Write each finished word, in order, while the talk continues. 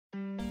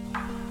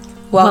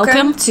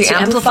Welcome to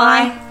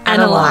Amplify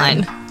and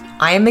Align.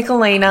 I am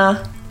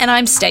Michelina. And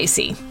I'm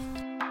Stacey.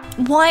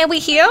 Why are we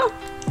here?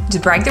 To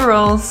break the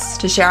rules,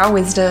 to share our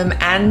wisdom,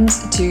 and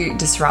to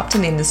disrupt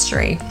an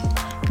industry.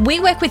 We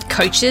work with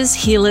coaches,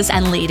 healers,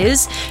 and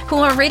leaders who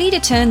are ready to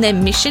turn their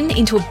mission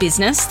into a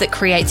business that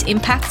creates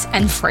impact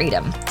and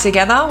freedom.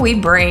 Together, we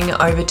bring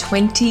over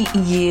 20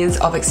 years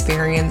of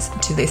experience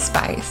to this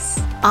space.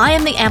 I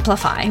am the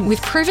Amplify,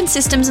 with proven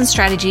systems and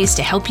strategies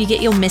to help you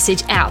get your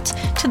message out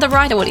to the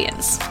right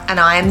audience. And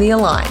I am the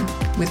Align,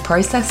 with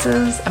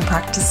processes and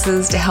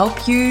practices to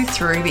help you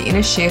through the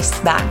inner shifts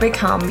that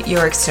become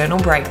your external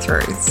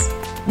breakthroughs.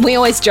 We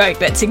always joke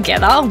that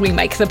together we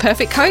make the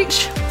perfect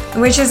coach.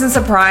 Which isn't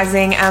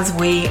surprising, as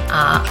we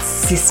are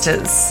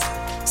sisters.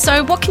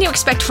 So what can you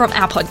expect from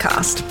our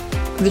podcast?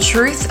 The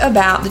truth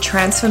about the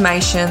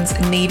transformations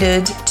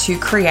needed to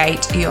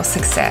create your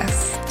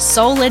success.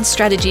 Soul-led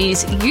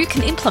strategies you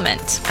can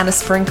implement. And a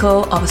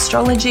sprinkle of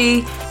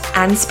astrology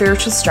and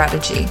spiritual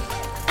strategy.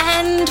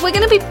 And we're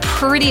going to be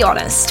pretty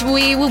honest.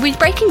 We will be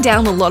breaking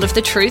down a lot of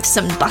the truths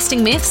and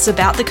busting myths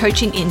about the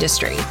coaching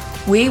industry.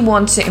 We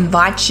want to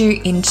invite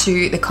you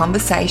into the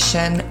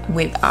conversation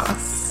with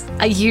us.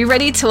 Are you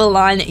ready to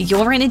align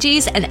your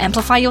energies and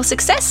amplify your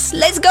success?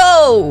 Let's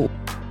go!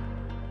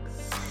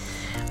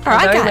 All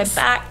right, guys. We're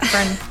back,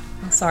 friend.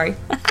 Oh, sorry.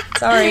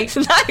 No,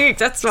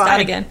 that's fine. Start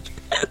again.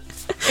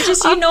 It's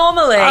just you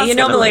normally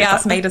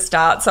ask me to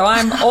start, so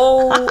I'm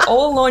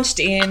all launched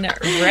in,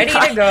 ready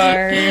to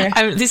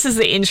go. This is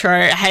the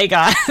intro. Hey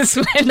guys,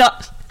 we're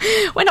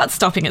not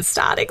stopping and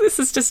starting. This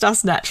is just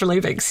us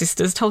naturally being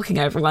sisters talking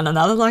over one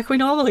another like we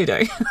normally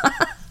do.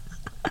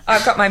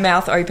 I've got my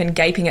mouth open,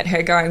 gaping at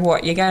her, going,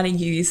 what, you're going to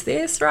use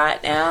this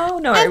right now?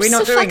 No, we're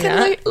not doing that.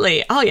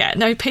 Absolutely. Oh, yeah.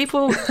 No,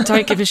 people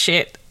don't give a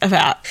shit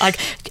about,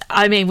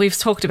 we've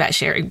talked about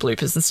sharing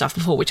bloopers and stuff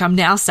before, which I'm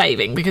now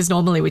saving because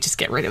normally we just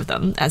get rid of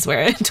them as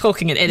we're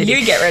talking and editing.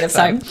 You get rid of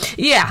them.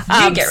 Yeah.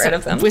 You get rid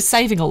of them. We're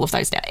saving all of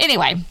those now.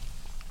 Anyway.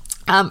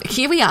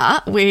 Here we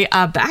are. We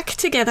are back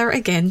together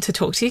again to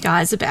talk to you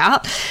guys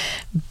about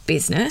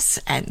business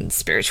and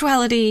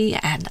spirituality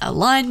and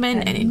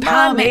alignment and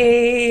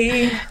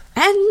empowerment.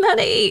 And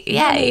money.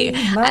 Yay.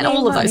 Money, and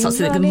all of those sorts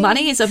of things.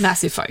 Money is a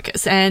massive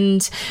focus.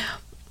 And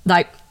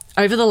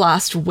over the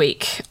last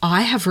week,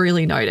 I have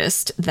really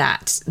noticed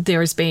that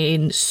there has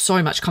been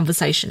so much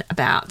conversation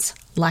about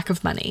lack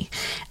of money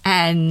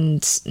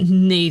and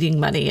needing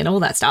money and all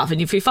that stuff.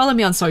 And if you follow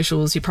me on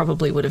socials, you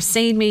probably would have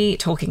seen me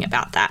talking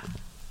about that.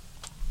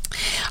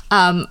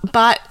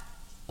 But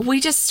we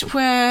just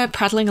were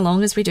prattling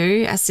along as we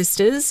do as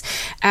sisters,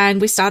 and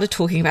we started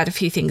talking about a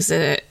few things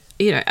that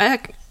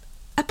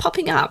are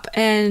popping up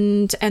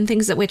and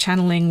things that we're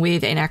channeling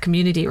within our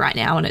community right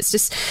now, and it's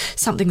just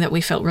something that we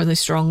felt really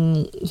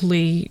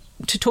strongly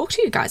to talk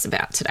to you guys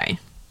about today.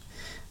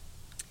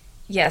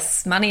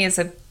 Yes, money is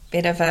a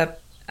bit of a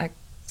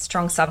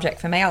strong subject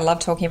for me. I love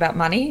talking about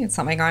money. It's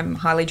something I'm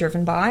highly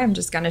driven by. I'm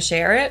just going to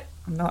share it.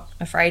 I'm not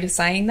afraid of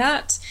saying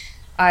that.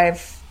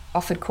 I've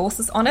offered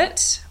courses on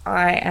it.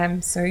 I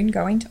am soon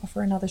going to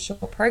offer another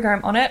short program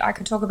on it. I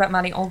could talk about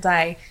money all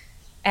day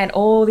and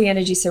all the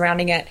energy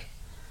surrounding it.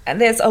 And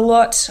there's a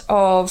lot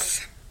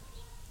of,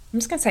 I'm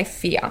just going to say,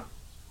 fear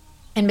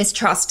and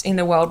mistrust in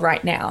the world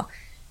right now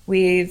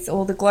with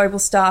all the global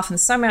stuff and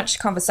so much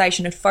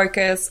conversation and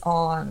focus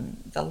on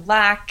the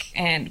lack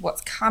and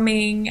what's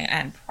coming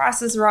and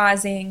prices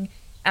rising.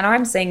 And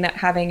I'm seeing that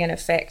having an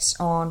effect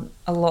on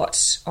a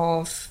lot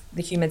of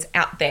the humans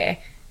out there.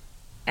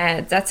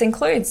 And that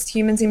includes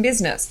humans in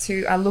business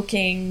who are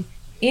looking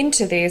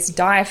into this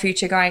dire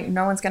future going,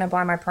 no one's going to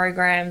buy my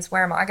programs.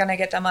 Where am I going to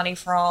get the money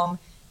from?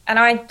 And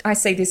I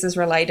see this as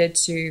related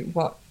to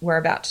what we're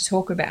about to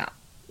talk about.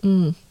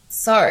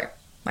 So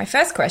my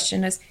first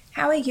question is,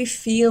 how are you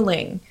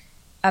feeling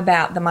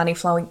about the money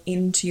flowing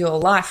into your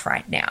life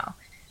right now?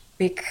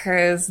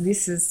 Because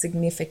this is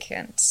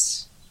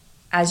significant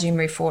as you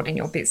move forward in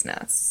your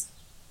business.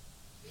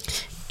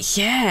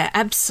 Yeah,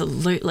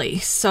 absolutely.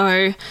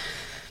 So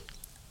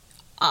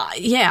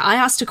I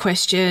asked a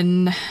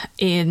question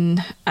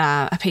in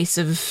a piece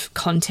of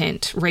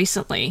content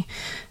recently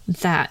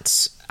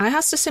that I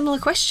asked a similar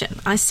question.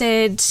 I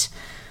said,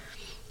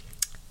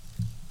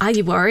 are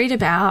you worried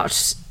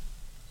about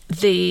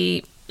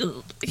your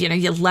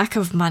lack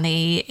of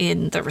money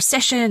in the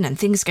recession and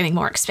things getting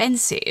more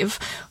expensive?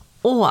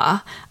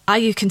 Or are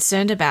you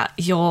concerned about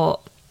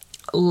your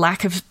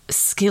lack of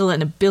skill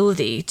and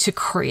ability to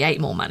create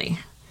more money?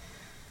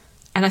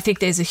 And I think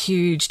there's a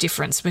huge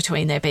difference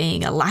between there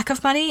being a lack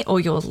of money or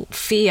your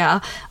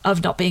fear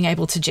of not being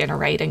able to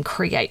generate and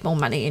create more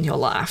money in your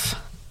life.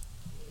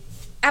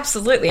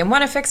 Absolutely. And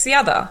one affects the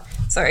other.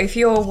 So if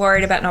you're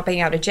worried about not being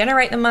able to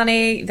generate the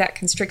money, that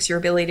constricts your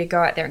ability to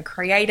go out there and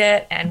create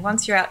it. And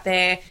once you're out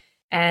there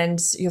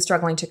and you're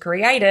struggling to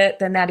create it,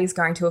 then that is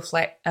going to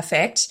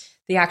affect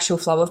the actual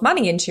flow of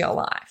money into your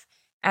life.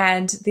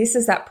 And this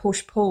is that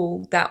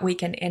push-pull that we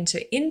can enter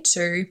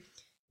into,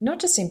 not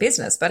just in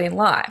business, but in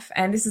life.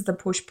 And this is the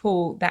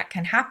push-pull that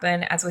can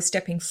happen as we're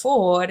stepping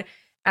forward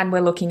and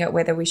we're looking at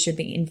whether we should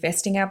be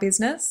investing our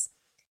business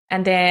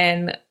and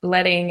then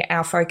letting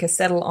our focus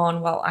settle on,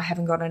 well, I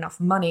haven't got enough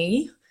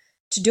money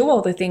to do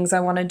all the things I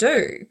want to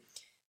do.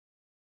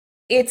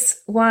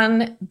 It's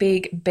one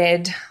big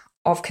bed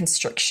of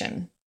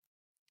constriction.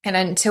 And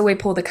until we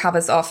pull the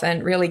covers off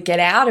and really get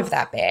out of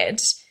that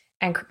bed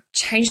and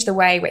change the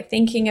way we're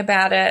thinking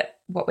about it,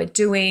 what we're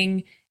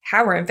doing,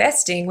 how we're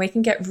investing, we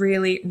can get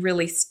really,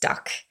 really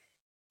stuck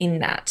in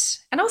that.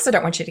 And I also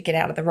don't want you to get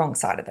out of the wrong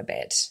side of the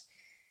bed.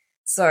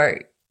 So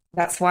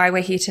that's why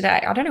we're here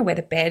today. I don't know where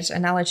the bed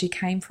analogy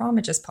came from.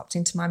 It just popped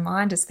into my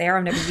mind. It's there.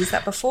 I've never used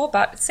that before,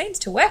 but it seems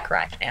to work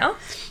right now.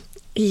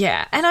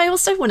 Yeah. And I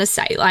also want to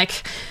say,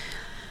 like,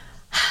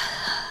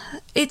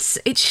 it's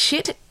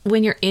shit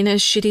when you're in a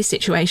shitty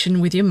situation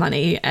with your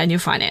money and your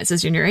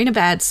finances and you're in a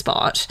bad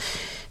spot.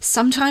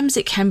 Sometimes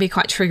it can be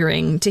quite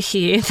triggering to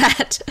hear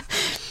that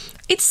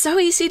it's so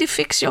easy to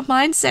fix your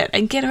mindset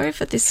and get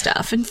over this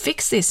stuff and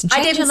fix this and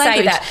change your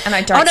language. I didn't say that, and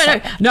I don't say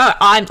that. No,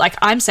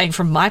 I'm saying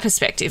from my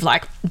perspective,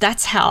 like,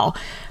 that's how,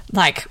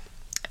 like,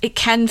 it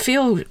can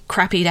feel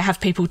crappy to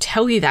have people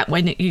tell you that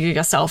when you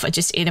yourself are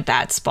just in a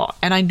bad spot.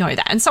 And I know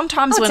that. And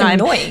sometimes when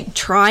I'm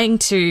trying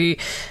to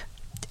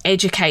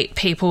educate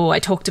people, I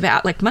talked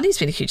about, like, money's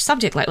been a huge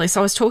subject lately.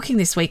 So I was talking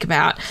this week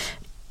about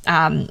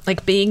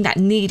like being that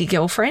needy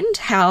girlfriend,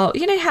 how,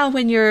 you know, how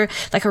when you're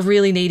like a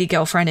really needy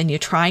girlfriend and you're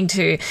trying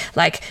to,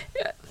 like,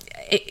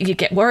 you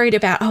get worried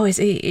about, oh, is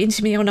he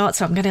into me or not?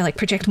 So I'm going to, like,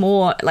 project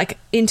more, like,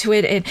 into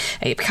it, and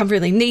you become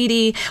really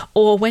needy.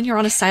 Or when you're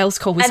on a sales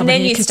call with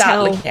someone, you can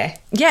tell,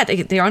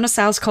 they're on a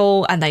sales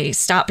call and they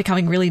start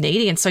becoming really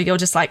needy. And so you're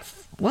just like,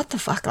 what the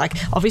fuck? Like,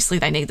 obviously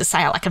they need the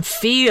sale. I can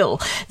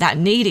feel that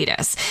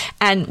neediness.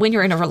 And when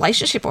you're in a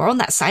relationship or on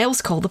that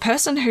sales call, the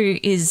person who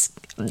is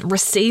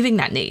receiving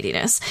that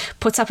neediness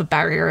puts up a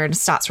barrier and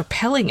starts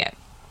repelling it.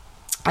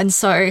 And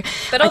so,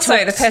 but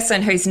also the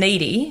person who's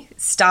needy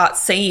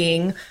starts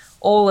seeing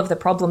all of the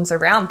problems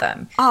around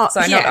them. Oh, so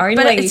not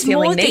only are you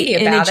feeling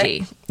needy about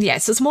it. Yeah,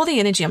 so it's more the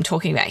energy I'm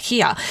talking about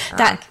here.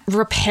 That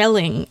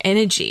repelling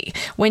energy.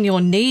 When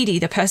you're needy,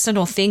 the person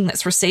or thing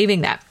that's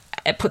receiving that,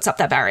 it puts up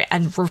that barrier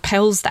and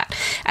repels that.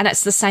 And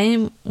it's the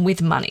same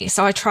with money.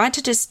 So I tried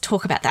to just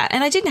talk about that.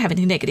 And I didn't have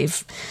any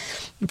negative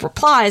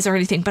replies or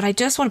anything, but I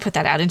just want to put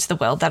that out into the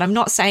world, that I'm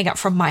not saying up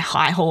from my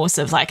high horse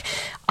of, like,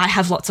 I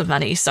have lots of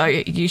money, so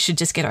you should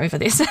just get over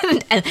this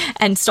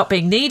and stop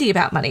being needy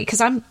about money, because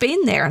I've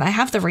been there and I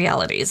have the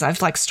realities.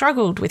 I've, like,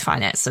 struggled with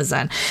finances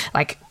and,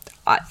 like,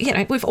 you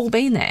know, we've all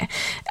been there.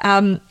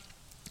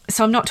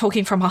 So I'm not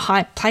talking from a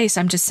high place.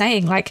 I'm just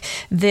saying, like,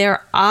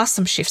 there are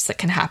some shifts that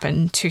can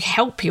happen to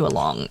help you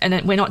along.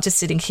 And we're not just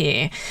sitting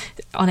here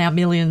on our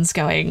millions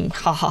going,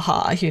 ha, ha,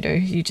 ha, you know,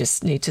 you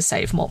just need to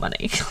save more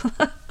money.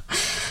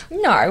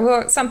 No,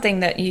 well, something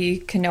that you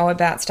can know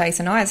about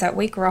Stace and I is that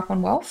we grew up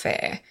on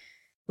welfare.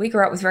 We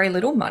grew up with very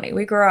little money.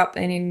 We grew up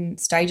in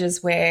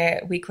stages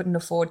where we couldn't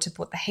afford to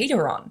put the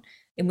heater on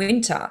in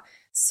winter.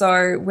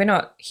 So we're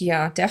not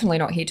here, definitely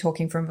not here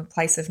talking from a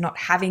place of not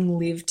having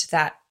lived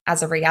that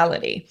as a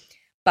reality.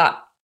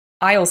 But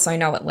I also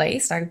know, at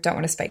least, I don't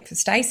want to speak for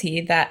Stace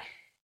here, that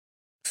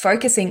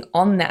focusing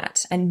on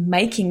that and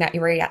making that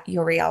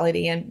your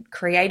reality and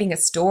creating a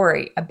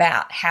story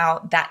about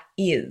how that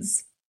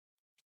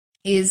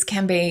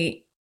can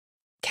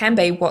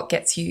be what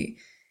gets you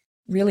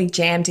really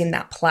jammed in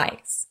that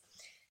place.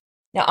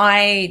 Now,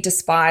 I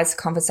despise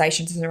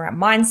conversations around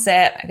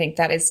mindset. I think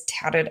that is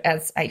touted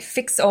as a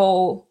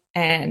fix-all,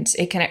 and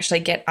it can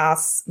actually get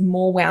us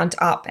more wound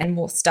up and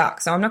more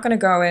stuck. So I'm not going to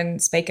go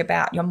and speak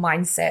about your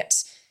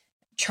mindset,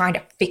 trying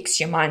to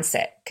fix your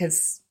mindset,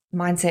 because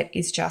mindset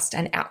is just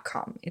an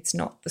outcome. It's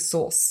not the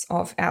source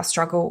of our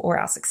struggle or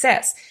our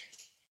success.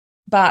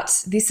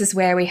 But this is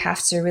where we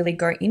have to really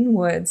go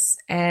inwards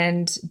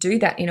and do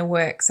that inner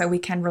work so we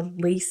can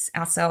release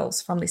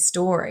ourselves from this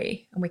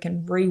story and we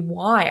can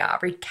rewire,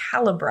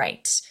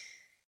 recalibrate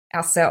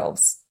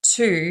ourselves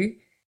to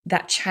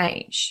that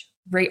change,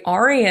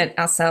 reorient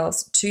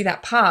ourselves to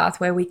that path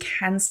where we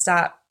can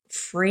start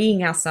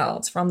freeing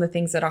ourselves from the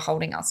things that are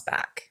holding us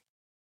back.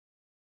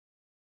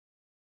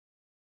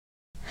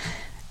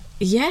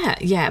 Yeah,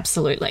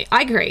 absolutely.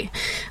 I agree.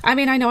 I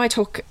mean, I know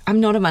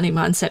I'm not a money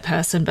mindset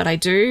person, but I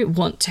do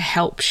want to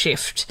help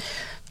shift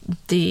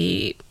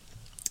the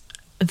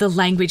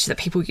language that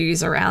people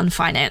use around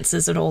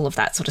finances and all of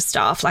that sort of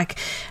stuff. Like,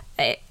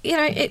 you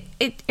know,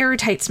 it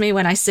irritates me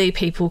when I see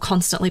people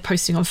constantly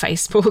posting on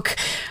Facebook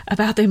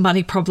about their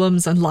money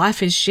problems and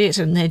life is shit,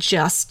 and they're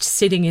just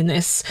sitting in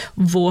this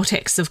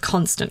vortex of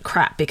constant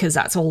crap because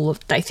that's all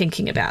they're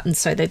thinking about. And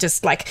so they're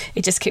just like,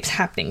 it just keeps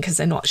happening because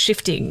they're not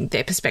shifting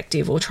their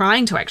perspective or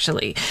trying to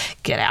actually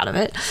get out of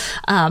it.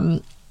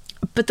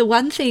 But the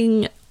one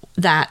thing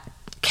that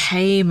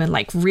came and,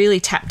 like, really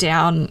tapped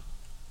down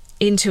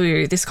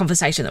into this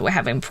conversation that we're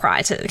having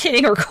prior to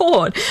hitting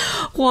record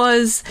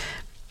was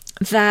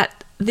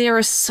that there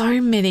are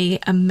so many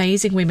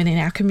amazing women in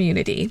our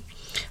community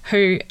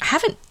who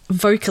haven't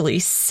vocally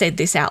said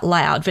this out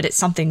loud, but it's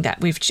something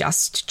that we've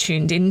just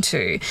tuned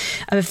into,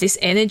 of this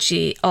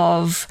energy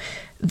of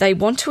they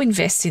want to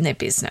invest in their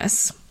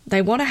business,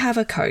 They want to have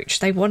a coach.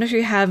 They want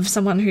to have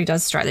someone who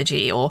does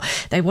strategy, or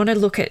they want to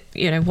look at,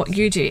 what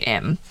you do,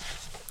 Em.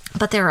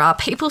 But there are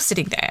people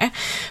sitting there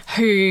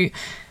who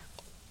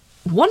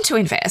want to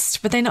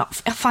invest, but they're not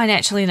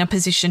financially in a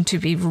position to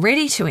be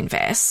ready to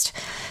invest.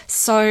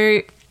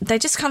 So they're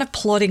just kind of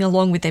plodding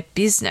along with their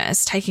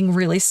business, taking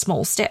really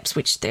small steps,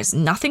 which there's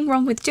nothing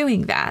wrong with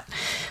doing that.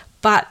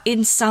 But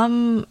in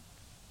some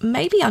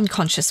maybe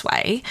unconscious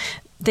way,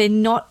 they're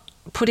not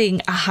putting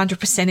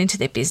 100% into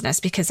their business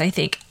because they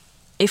think,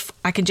 if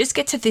I can just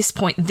get to this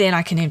point, then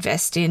I can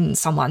invest in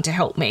someone to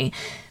help me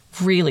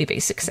really be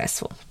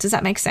successful. Does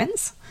that make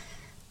sense?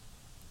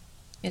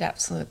 It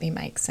absolutely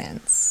makes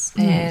sense.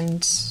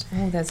 And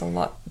there's a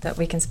lot that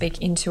we can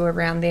speak into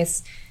around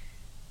this.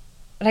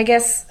 But I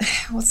guess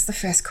what's the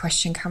first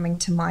question coming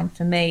to mind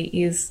for me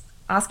is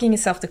asking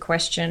yourself the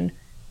question,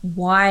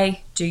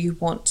 why do you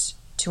want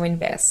to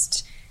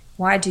invest?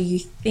 Why do you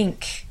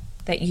think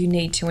that you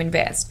need to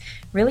invest?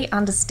 Really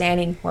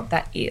understanding what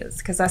that is.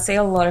 Because I see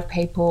a lot of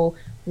people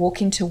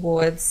walking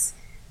towards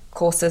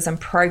courses and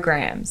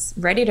programs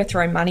ready to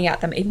throw money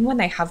at them, even when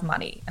they have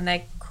money, and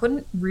they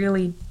couldn't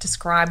really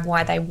describe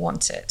why they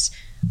want it.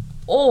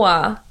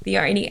 Or the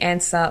only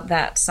answer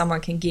that someone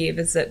can give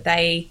is that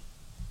they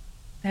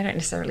don't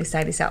necessarily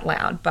say this out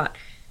loud, but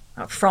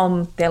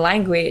from their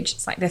language,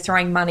 it's like they're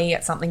throwing money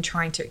at something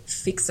trying to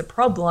fix a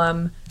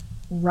problem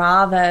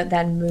rather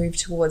than move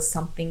towards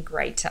something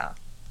greater.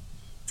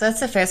 So that's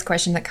the first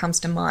question that comes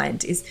to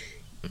mind, is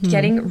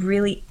getting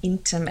really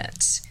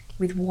intimate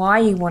with why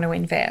you want to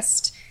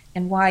invest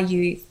and why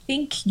you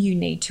think you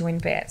need to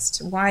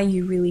invest, why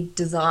you really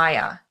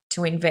desire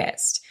to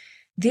invest.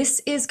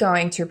 This is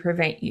going to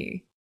prevent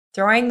you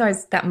throwing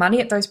that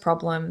money at those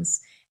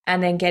problems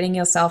and then getting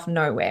yourself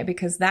nowhere,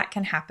 because that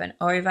can happen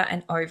over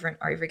and over and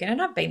over again.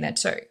 And I've been there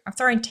too. I've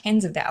thrown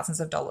tens of thousands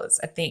of dollars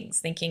at things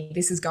thinking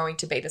this is going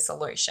to be the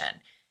solution.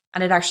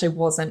 And it actually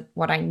wasn't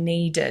what I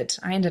needed.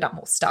 I ended up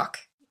more stuck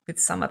with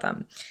some of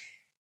them.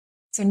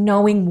 So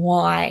knowing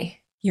why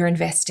you're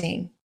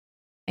investing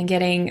and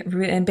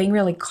being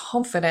really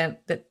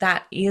confident that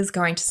that is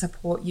going to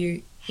support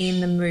you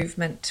in the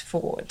movement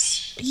forward.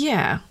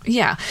 Yeah.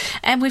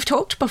 And we've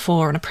talked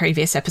before on a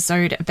previous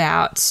episode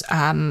about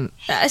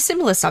a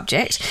similar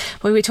subject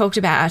where we talked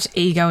about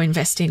ego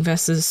investing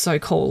versus soul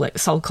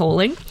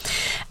calling.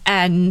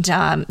 And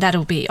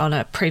that'll be on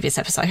a previous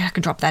episode. I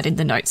can drop that in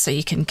the notes so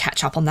you can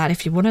catch up on that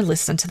if you want to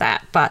listen to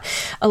that. But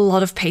a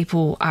lot of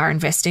people are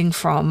investing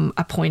from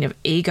a point of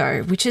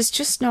ego, which is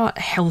just not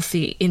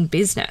healthy in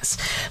business.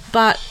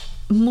 But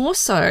more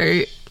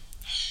so,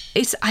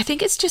 I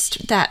think it's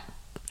just that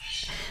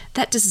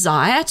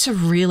desire to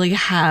really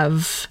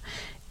have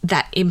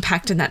that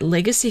impact and that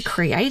legacy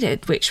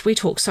created, which we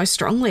talk so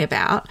strongly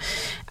about.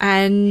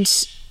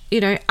 And,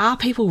 are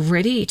people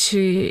ready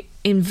to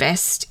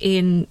invest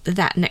in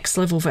that next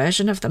level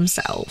version of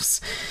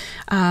themselves?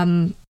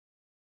 It's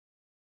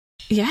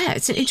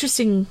an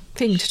interesting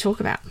thing to talk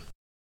about.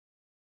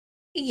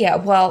 Yeah,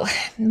 well,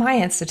 my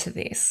answer to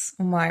this,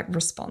 or my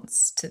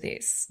response to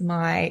this,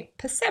 my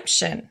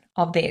perception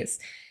of this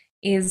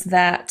is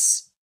that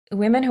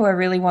women who are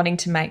really wanting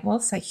to make,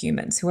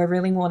 humans who are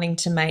really wanting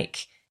to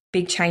make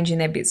big change in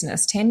their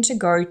business tend to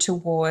go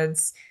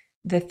towards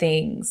the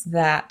things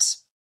that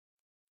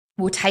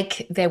will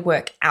take their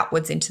work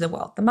outwards into the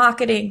world. The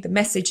marketing, the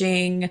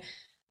messaging,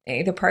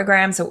 the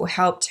programs that will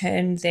help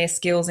turn their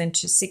skills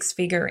into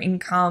six-figure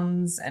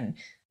incomes, and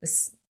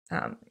this,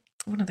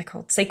 what are they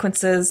called?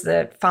 Sequences,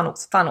 the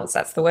funnels,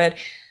 that's the word.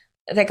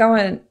 They go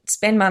and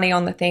spend money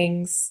on the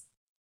things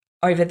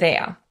over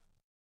there.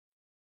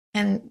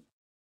 And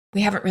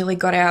we haven't really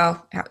got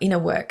our inner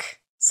work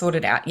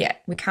sorted out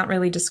yet. We can't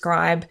really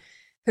describe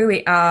who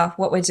we are,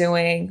 what we're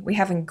doing. We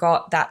haven't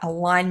got that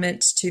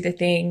alignment to the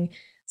thing.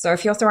 So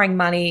if you're throwing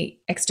money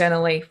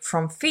externally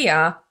from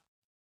fear,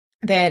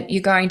 then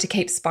you're going to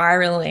keep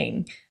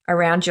spiraling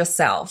around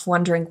yourself,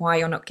 wondering why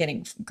you're not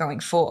going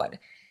forward.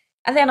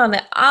 And then on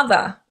the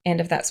other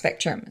end of that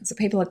spectrum, so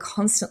people are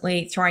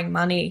constantly throwing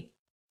money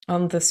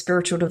on the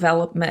spiritual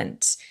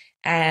development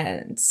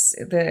and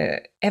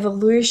the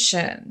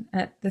evolution,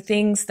 the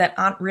things that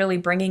aren't really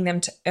bringing them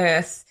to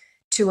earth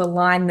to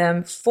align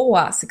them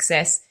for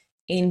success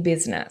in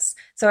business.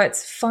 So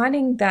it's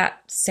finding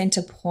that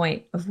center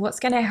point of what's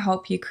going to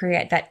help you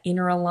create that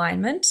inner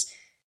alignment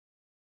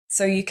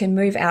so you can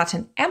move out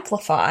and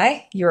amplify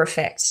your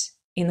effect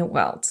in the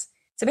world.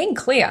 So being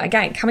clear,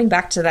 again, coming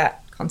back to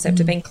that concept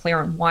of being clear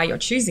on why you're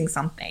choosing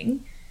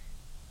something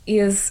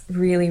is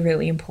really,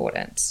 really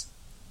important.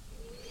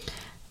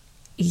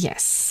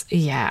 Yes.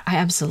 Yeah, I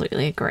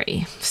absolutely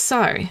agree.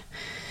 So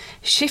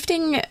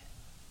shifting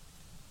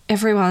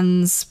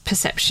everyone's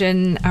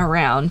perception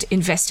around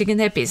investing in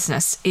their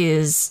business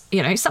is,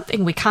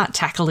 something we can't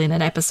tackle in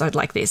an episode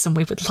like this, and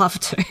we would love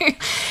to.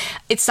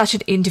 It's such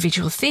an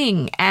individual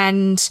thing.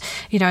 And,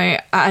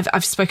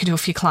 I've spoken to a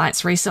few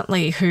clients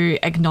recently who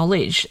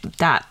acknowledge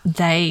that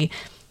they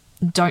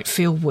don't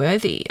feel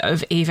worthy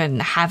of even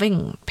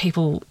having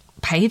people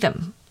pay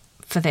them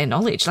for their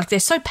knowledge. Like, they're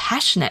so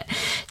passionate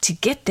to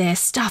get their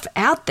stuff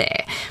out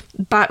there,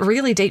 but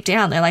really deep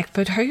down they're like,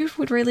 but who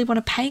would really want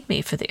to pay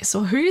me for this,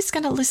 or who's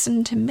going to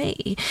listen to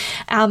me?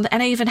 And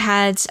I even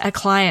had a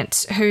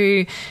client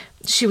who,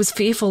 she was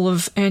fearful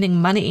of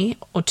earning money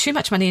or too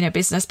much money in her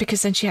business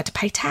because then she had to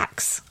pay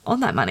tax on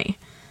that money,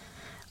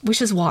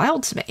 which is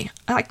wild to me.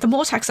 Like, the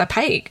more tax I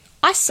pay,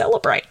 I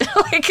celebrate.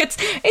 Like,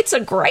 it's a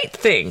great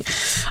thing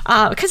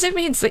because it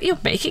means that you're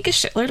making a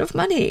shitload of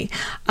money.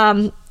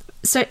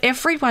 So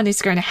everyone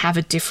is going to have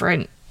a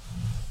different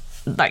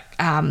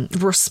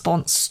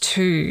response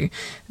to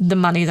the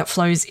money that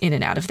flows in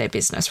and out of their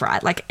business,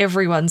 right? Like,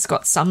 everyone's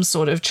got some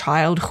sort of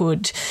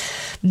childhood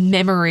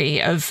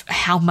memory of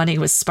how money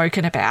was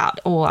spoken about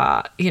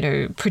or,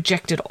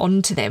 projected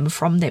onto them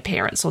from their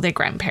parents or their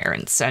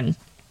grandparents. And,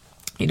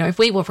 if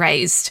we were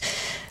raised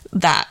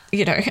that,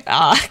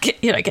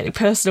 getting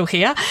personal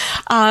here,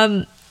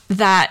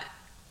 that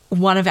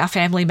one of our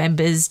family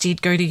members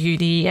did go to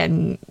uni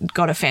and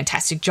got a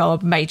fantastic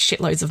job, made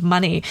shitloads of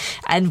money.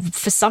 And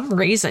for some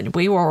reason,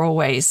 we were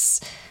always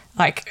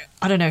like,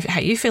 I don't know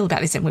how you feel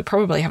about this, and we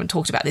probably haven't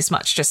talked about this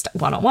much just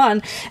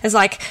one-on-one. It's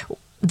like,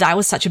 that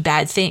was such a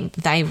bad thing.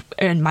 They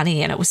earned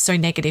money and it was so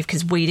negative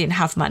because we didn't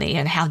have money,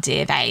 and how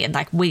dare they? And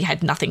like, we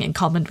had nothing in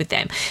common with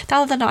them. They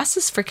were the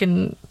nicest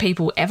freaking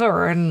people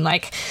ever. And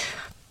like,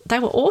 they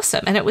were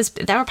awesome. And they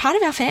were part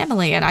of our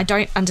family. And I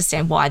don't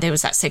understand why there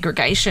was that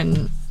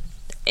segregation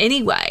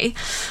anyway.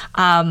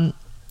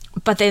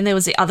 But then there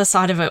was the other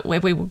side of it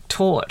where we were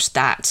taught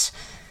that,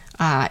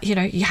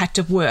 you had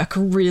to work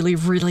really,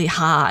 really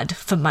hard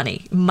for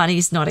money.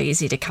 Money's not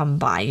easy to come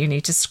by. You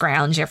need to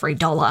scrounge every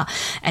dollar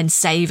and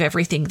save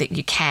everything that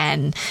you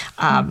can.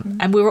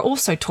 And we were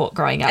also taught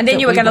growing up. And then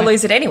you were going to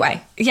lose it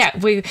anyway. Yeah.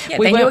 You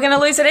were going to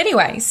lose it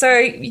anyway. So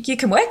you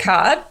can work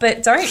hard,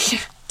 but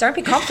don't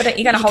be confident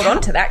you're going to hold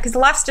on to that, because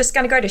life's just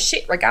going to go to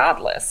shit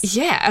regardless.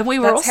 Yeah. And we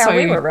were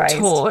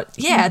taught,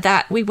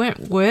 that we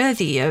weren't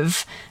worthy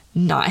of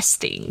nice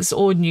things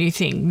or new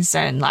things.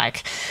 And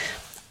like,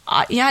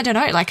 I don't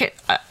know. Like,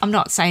 I'm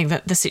not saying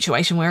that the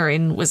situation we're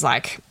in was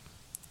like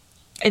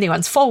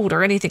anyone's fault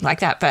or anything like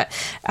that, but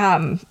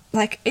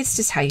like, it's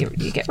just how you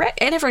get right.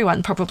 And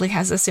everyone probably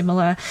has a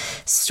similar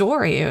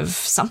story of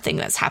something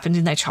that's happened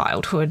in their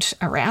childhood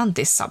around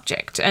this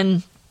subject.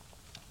 And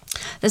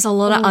there's a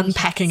lot of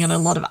unpacking and a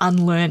lot of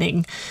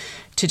unlearning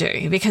to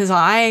do, because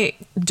I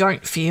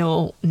don't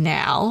feel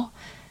now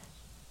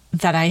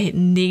that I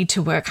need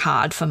to work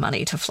hard for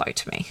money to flow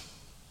to me.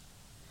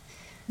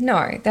 No,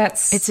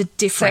 it's a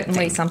different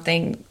certainly thing.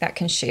 Something that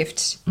can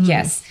shift.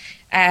 Yes.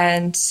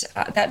 And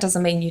that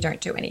doesn't mean you don't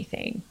do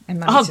anything. And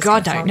money's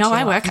God, no. No,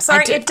 I work.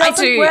 Sorry, it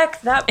doesn't work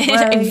that way.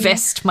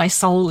 Invest my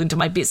soul into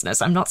my business.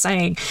 I'm not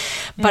saying,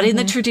 but in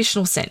the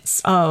traditional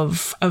sense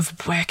of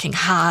working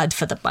hard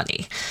for the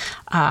money.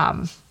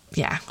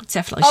 It's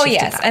definitely shifted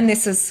yes. that. And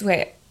this is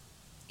where,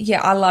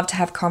 I love to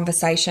have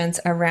conversations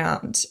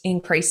around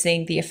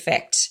increasing the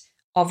effect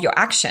of your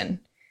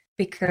action,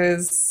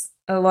 because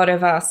a lot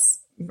of us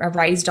are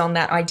raised on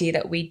that idea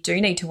that we do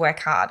need to work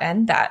hard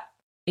and that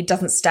it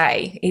doesn't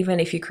stay. Even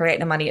if you create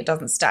the money, it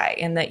doesn't stay,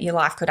 and that your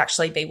life could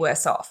actually be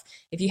worse off.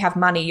 If you have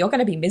money, you're going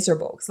to be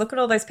miserable, because look at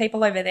all those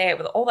people over there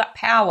with all that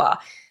power,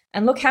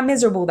 and look how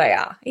miserable they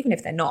are. Even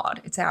if they're not,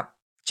 it's our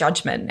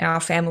judgment,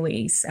 our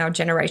families, our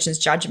generation's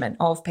judgment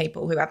of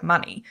people who have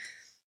money.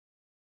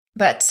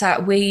 But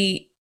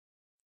we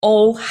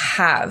all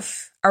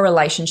have a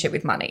relationship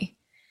with money.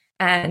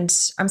 And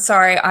I'm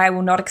sorry, I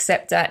will not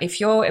accept that. If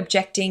you're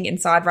objecting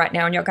inside right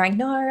now and you're going,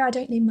 no, I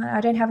don't need money,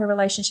 I don't have a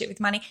relationship with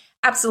money,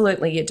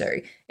 absolutely you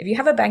do. If you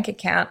have a bank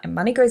account and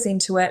money goes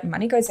into it and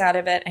money goes out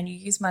of it, and you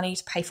use money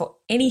to pay for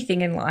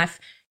anything in life,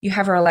 you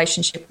have a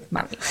relationship with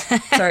money.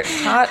 So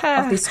part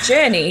of this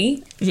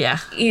journey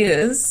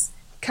is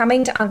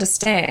coming to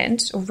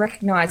understand or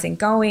recognizing,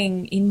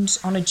 going in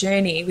on a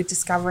journey with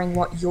discovering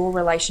what your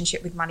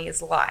relationship with money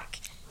is like.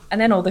 And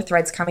then all the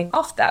threads coming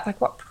off that,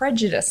 like what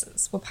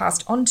prejudices were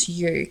passed on to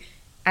you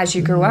as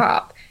you grew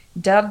up.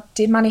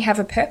 Did money have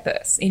a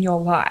purpose in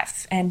your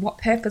life? And what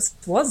purpose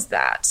was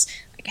that?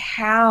 Like,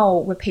 how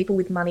were people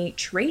with money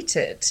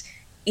treated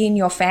in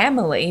your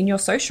family, in your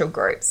social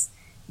groups?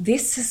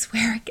 This is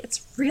where it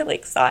gets really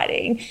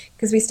exciting,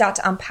 because we start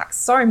to unpack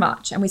so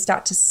much, and we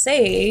start to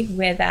see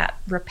where that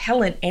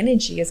repellent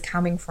energy is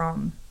coming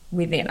from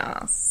within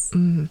us.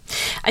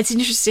 It's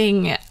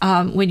interesting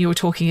when you were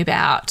talking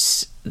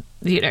about,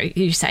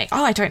 you say,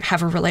 I don't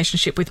have a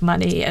relationship with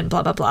money and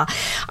blah, blah, blah.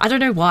 I don't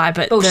know why,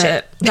 but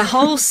the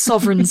whole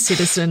sovereign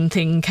citizen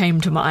thing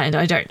came to mind.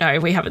 I don't know.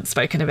 We haven't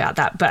spoken about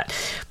that, but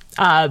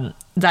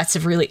that's a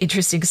really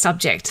interesting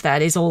subject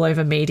that is all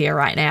over media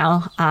right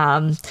now.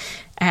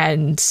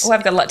 And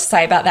I've got a lot to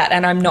say about that,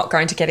 and I'm not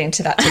going to get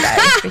into that today.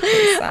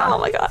 Because, oh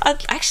my God, I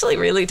actually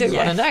really do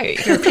want to know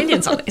your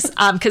opinions on this,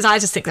 because I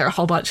just think they're a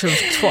whole bunch of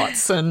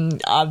twats, and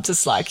I'm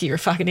just like, you're a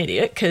fucking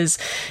idiot, because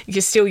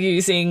you're still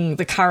using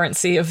the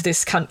currency of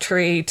this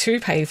country to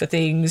pay for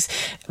things.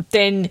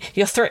 Then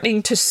you're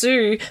threatening to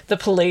sue the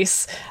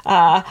police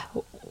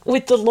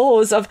with the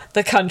laws of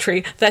the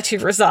country that you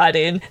reside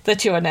in,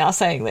 that you are now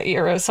saying that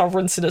you're a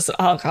sovereign citizen.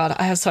 Oh, God,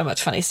 I have so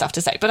much funny stuff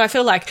to say. But I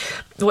feel like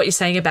what you're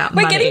saying about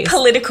We're money getting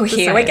political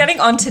here. same. We're getting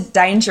onto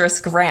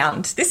dangerous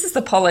ground. This is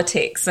the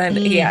politics. And,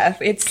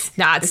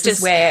 it's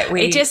just where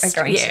we are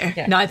going to.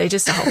 Yeah. No, they're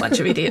just a whole bunch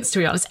of idiots, to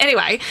be honest.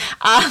 Anyway,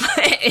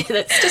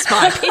 that's just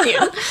my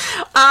opinion.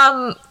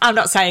 I'm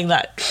not saying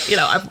that,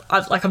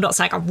 I'm not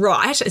saying I'm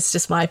right. It's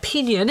just my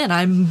opinion, and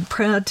I'm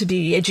proud to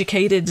be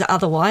educated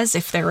otherwise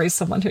if there is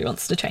someone who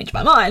wants to change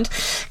my mind,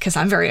 because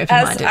I'm very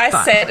open-minded. As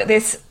I said,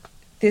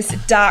 this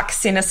dark,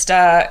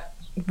 sinister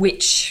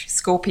witch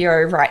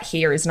Scorpio right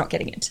here is not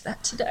getting into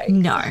that today.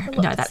 No,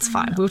 that's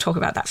fine. We'll talk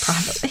about that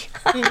privately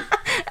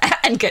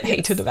and get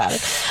heated about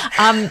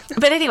it.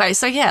 But anyway,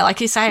 so yeah,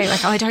 like you say,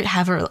 like I don't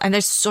have and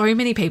there's so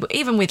many people,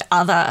 even with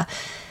other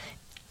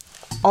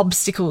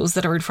obstacles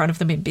that are in front of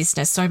them in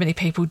business, so many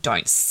people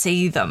don't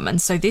see them.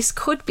 And so this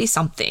could be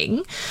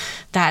something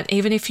that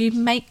even if you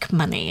make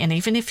money and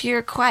even if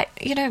you're quite,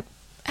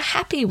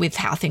 happy with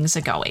how things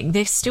are going,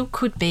 there still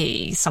could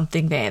be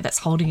something there that's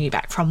holding you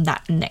back from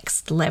that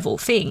next level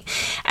thing.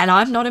 And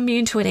I'm not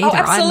immune to it either. Oh,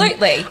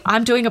 absolutely.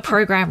 I'm doing a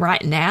program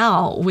right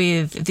now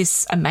with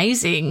this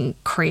amazing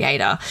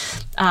creator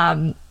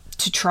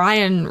to try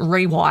and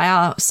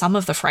rewire some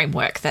of the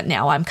framework that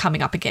now I'm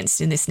coming up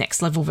against in this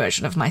next level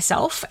version of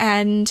myself.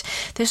 And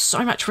there's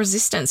so much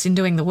resistance in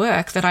doing the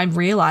work that I'm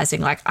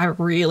realizing, like, I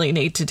really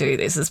need to do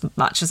this as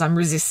much as I'm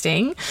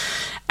resisting.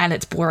 And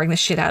it's boring the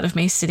shit out of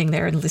me sitting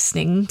there and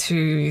listening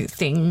to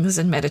things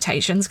and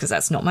meditations, because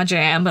that's not my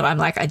jam. But I'm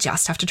like, I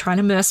just have to try and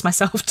immerse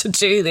myself to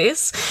do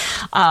this.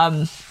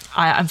 I'm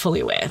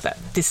fully aware that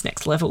this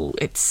next level,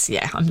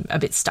 I'm a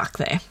bit stuck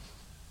there.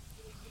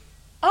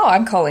 Oh,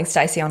 I'm calling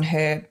Stacey on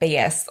her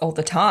BS all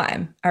the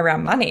time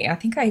around money. I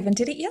think I even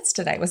did it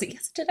yesterday. Was it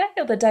yesterday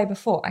or the day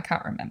before? I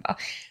can't remember.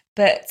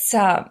 But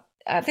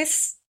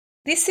this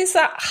is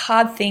a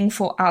hard thing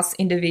for us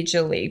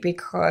individually,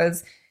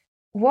 because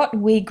what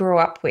we grew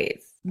up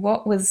with,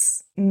 what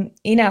was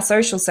in our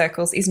social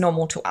circles, is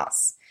normal to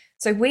us.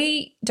 So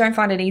we don't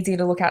find it easy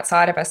to look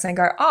outside of us and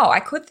go, oh,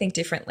 I could think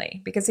differently.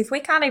 Because if we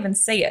can't even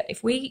see it,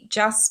 if we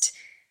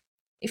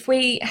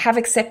have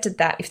accepted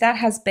that, if that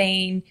has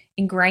been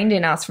ingrained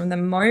in us from the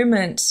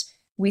moment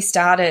we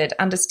started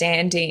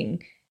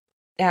understanding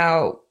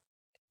the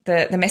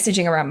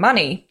messaging around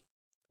money,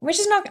 we're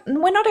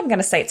not even going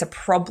to say it's a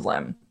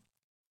problem.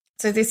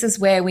 So this is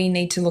where we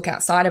need to look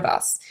outside of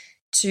us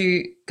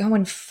to go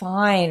and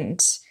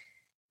find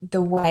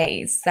the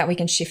ways that we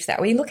can shift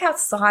that. We look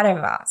outside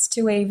of us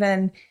to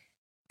even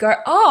go,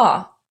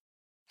 oh,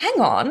 hang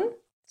on.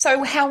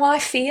 So how I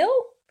feel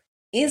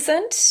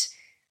isn't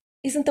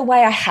the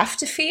way I have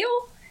to feel.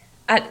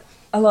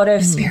 A lot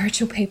of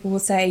spiritual people will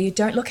say, you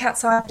don't look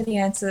outside of the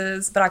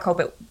answers, but I call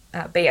it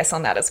BS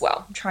on that as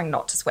well. I'm trying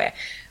not to swear.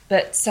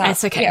 But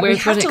it's okay. Yeah, We're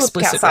an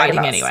explicit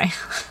rating anyway.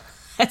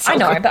 I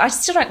know, but I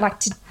still don't like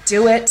to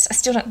do it. I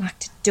still don't like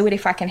to do it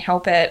if I can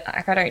help it.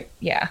 I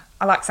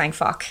like saying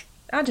fuck.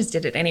 I just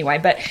did it anyway.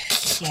 But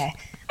yeah,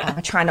 I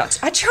try not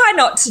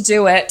to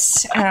do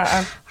it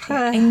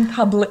in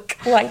public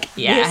like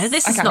this.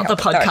 This is not the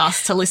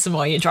podcast to listen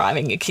while you're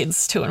driving your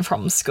kids to and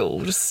from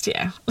school. Just,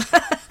 yeah.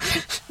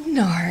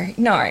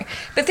 No.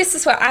 But this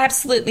is what I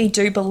absolutely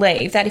do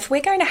believe, that if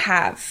we're going to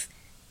have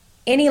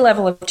any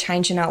level of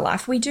change in our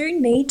life, we do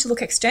need to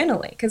look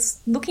externally,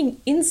 because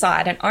looking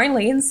inside and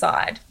only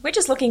inside, we're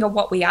just looking at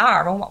what we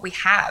are and what we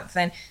have,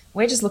 and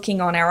we're just looking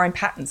on our own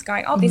patterns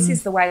going, oh, this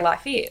is the way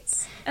life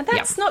is. And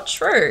that's not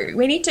true.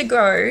 We need to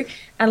go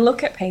and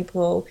look at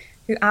people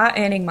who are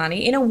earning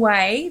money in a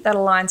way that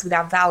aligns with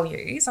our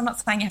values. I'm not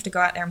saying you have to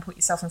go out there and put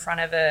yourself in front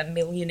of a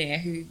millionaire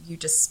who you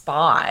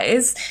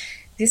despise.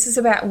 This is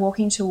about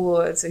walking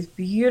towards those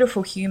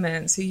beautiful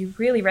humans who you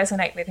really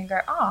resonate with and go,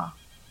 oh,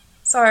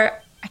 so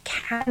I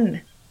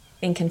can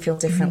think and feel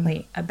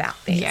differently about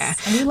this. Yeah.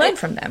 And you learn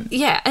from them.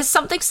 Yeah, as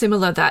something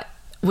similar that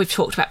we've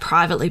talked about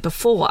privately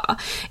before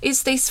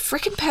is these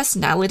freaking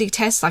personality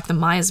tests, like the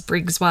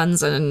Myers-Briggs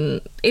ones,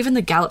 and even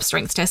the Gallup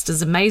Strengths test,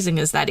 as amazing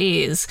as that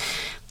is.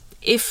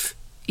 If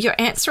you're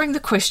answering the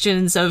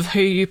questions of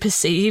who you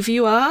perceive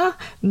you are,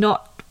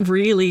 not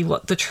really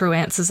what the true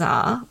answers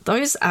are,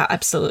 those are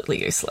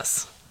absolutely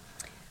useless.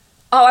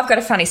 Oh, I've got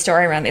a funny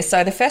story around this.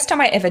 So the first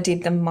time I ever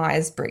did the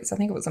Myers-Briggs, I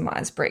think it was a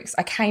Myers-Briggs,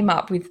 I came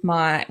up with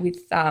my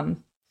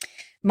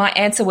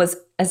answer was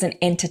as an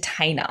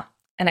entertainer,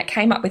 and it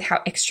came up with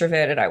how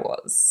extroverted I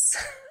was.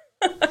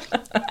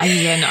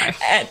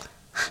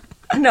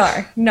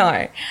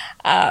 No.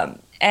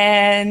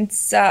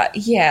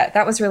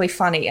 That was really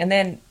funny. And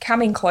then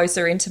coming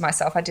closer into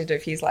myself, I did it a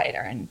few years later,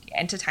 and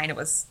entertainer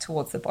was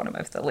towards the bottom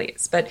of the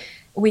list. But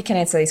we can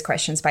answer these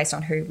questions based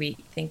on who we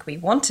think we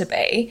want to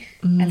be,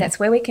 and that's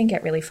where we can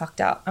get really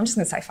fucked up. I'm just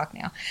going to say fuck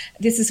now.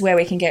 This is where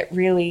we can get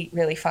really,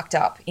 really fucked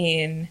up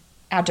in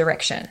our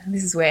direction.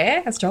 This is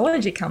where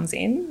astrology comes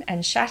in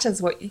and shatters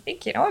what you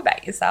think you know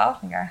about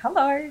yourself and go,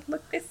 hello,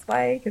 look this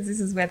way, because this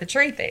is where the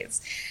truth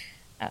is.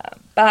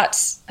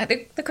 But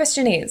the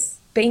question is,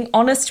 being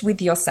honest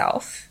with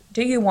yourself,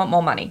 do you want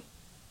more money?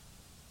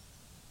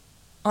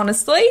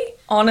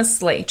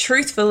 honestly,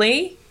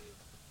 truthfully,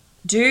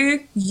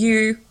 do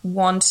you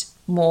want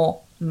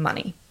more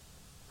money?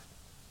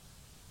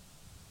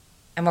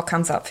 And what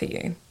comes up for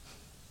you?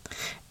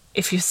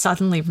 If you're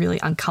suddenly really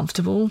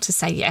uncomfortable to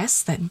say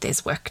yes, then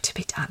there's work to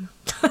be done.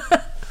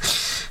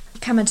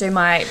 Come and do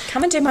my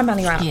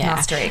money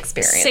mastery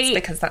experience,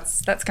 because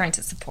that's going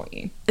to support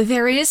you.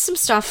 There is some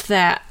stuff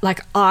that, like,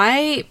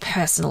 I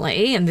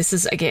personally, and this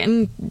is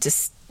again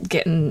just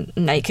getting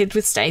naked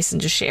with Stace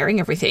and just sharing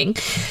everything,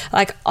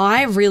 like,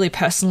 I really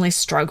personally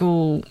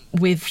struggle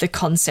with the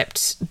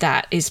concept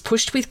that is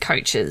pushed with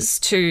coaches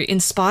to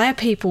inspire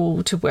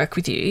people to work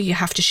with you. You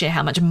have to share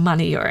how much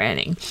money you're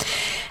earning.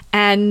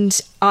 And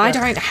I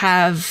don't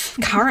have,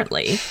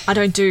 currently, I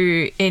don't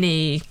do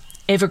any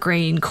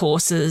evergreen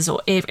courses or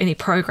any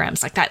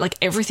programs like that. Like,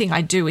 everything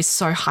I do is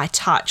so high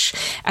touch,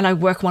 and I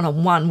work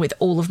one-on-one with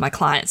all of my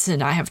clients,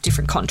 and I have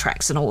different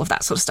contracts and all of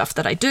that sort of stuff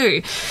that I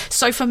do.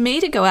 So for me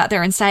to go out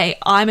there and say,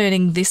 I'm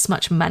earning this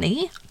much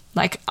money,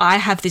 like, I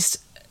have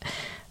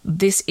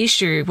this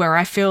issue where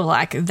I feel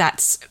like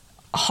that's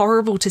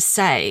horrible to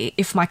say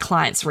if my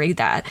clients read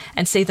that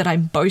and see that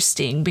I'm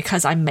boasting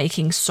because I'm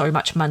making so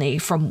much money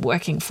from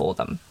working for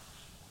them.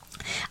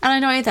 And I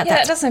know that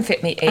that doesn't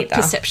fit me either.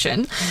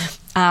 Perception,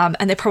 and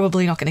they're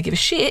probably not going to give a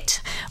shit,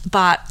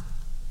 but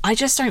I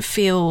just don't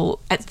feel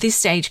at this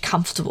stage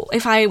comfortable.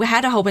 If I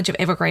had a whole bunch of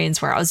evergreens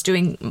where I was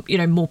doing,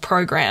 more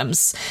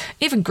programs,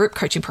 even group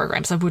coaching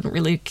programs, I wouldn't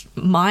really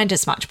mind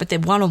as much. But the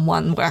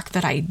one-on-one work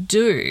that I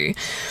do,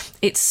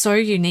 it's so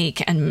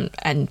unique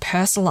and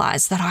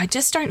personalized that I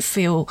just don't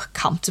feel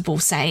comfortable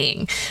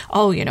saying,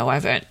 oh,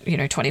 I've earned,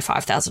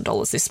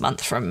 $25,000 this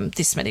month from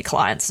this many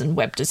clients and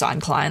web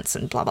design clients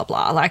and blah, blah,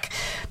 blah. Like,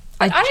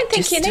 I don't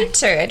think you need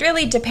to. It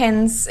really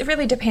depends. It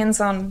really depends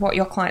on what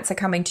your clients are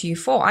coming to you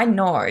for. I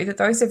know that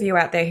those of you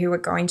out there who are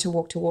going to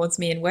walk towards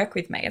me and work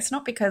with me, it's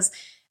not because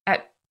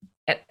at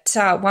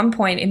one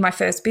point in my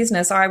first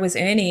business, I was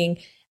earning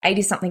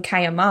 80-something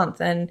K a month,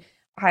 and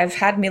I've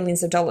had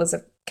millions of dollars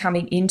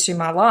coming into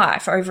my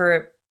life over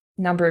a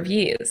number of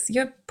years.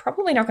 You're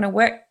probably not going to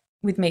work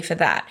with me for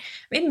that.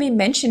 Even me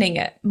mentioning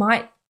it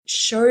might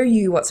show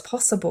you what's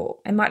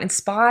possible and might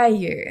inspire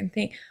you and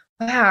think,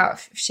 wow,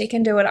 if she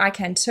can do it, I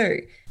can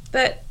too.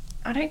 But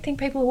I don't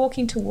think people are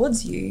walking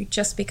towards you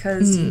just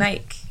because you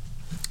make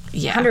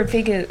 100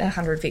 figures,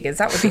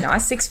 that would be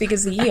nice, 6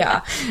 figures a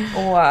year,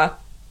 or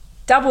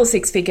double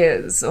 6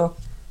 figures.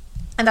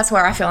 And that's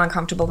where I feel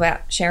uncomfortable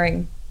about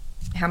sharing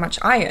how much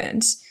I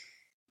earned,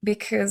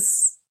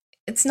 because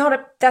that's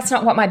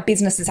not what my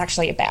business is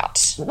actually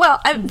about. Well,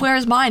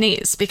 whereas mine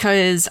is,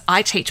 because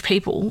I teach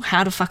people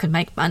how to fucking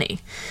make money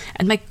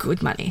and make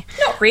good money.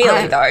 Not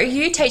really, though.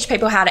 You teach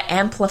people how to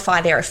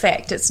amplify their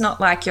effect. It's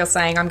not like you're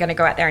saying, I'm going to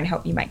go out there and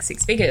help you make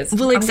 6 figures.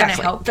 Well, exactly. I'm going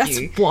to help that's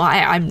you.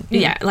 Why I'm,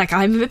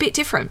 I'm a bit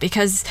different,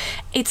 because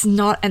it's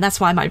not, and that's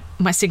why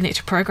my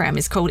signature program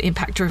is called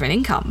Impact Driven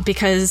Income,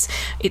 because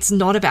it's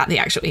not about the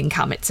actual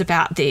income. It's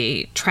about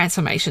the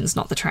transformations,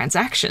 not the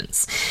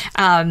transactions.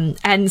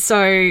 And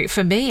so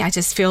for me, I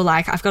just feel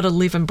like I've got to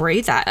live and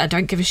breathe that. I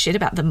don't give a shit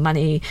about the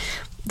money,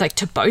 like,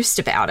 to boast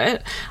about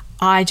it.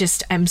 I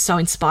just am so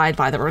inspired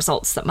by the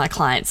results that my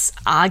clients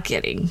are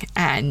getting,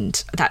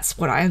 and that's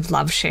what I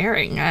love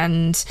sharing.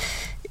 And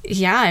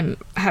I'm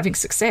having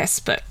success,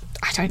 but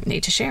I don't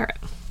need to share it.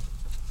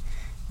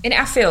 In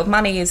our field,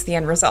 money is the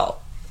end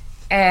result.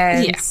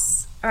 And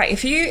all right,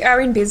 if you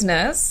are in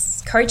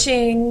business,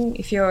 coaching,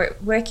 if you're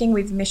working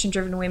with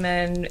mission-driven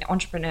women,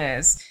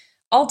 entrepreneurs,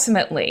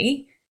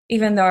 ultimately,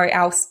 even though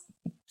our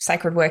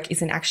sacred work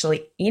isn't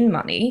actually in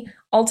money,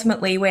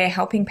 ultimately we're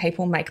helping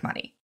people make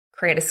money,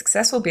 create a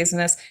successful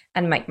business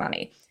and make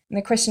money. And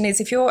the question is,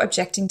 if you're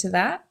objecting to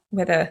that,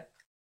 whether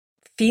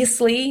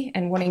fiercely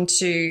and wanting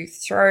to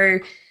throw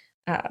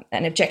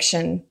an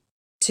objection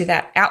to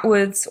that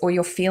outwards, or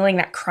you're feeling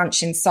that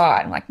crunch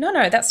inside, like,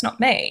 no, that's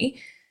not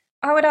me,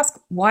 I would ask,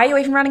 why are you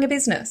even running a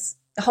business?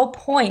 The whole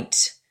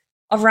point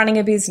of running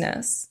a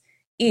business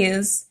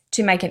is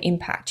to make an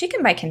impact. You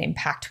can make an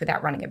impact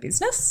without running a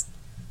business.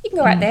 You can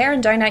go out there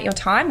and donate your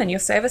time and your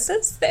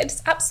services.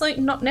 It's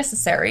absolutely not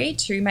necessary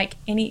to make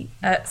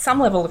some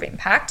level of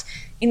impact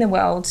in the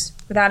world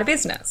without a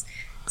business.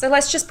 So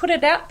let's just put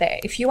it out there.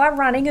 If you are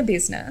running a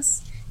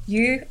business,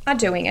 you are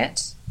doing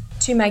it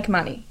to make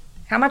money.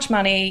 How much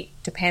money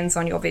depends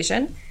on your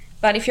vision.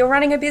 But if you're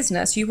running a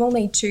business, you will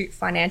need to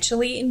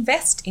financially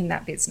invest in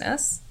that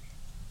business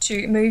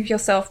to move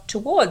yourself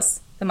towards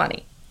the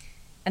money.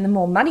 And the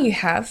more money you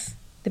have,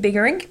 the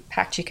bigger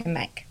impact you can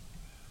make.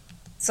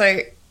 So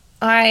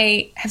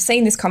I have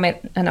seen this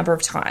comment a number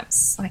of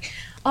times, like,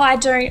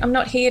 I'm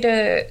not here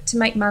to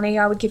make money.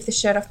 I would give the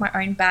shirt off my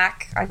own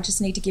back. I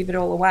just need to give it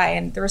all away.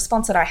 And the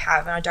response that I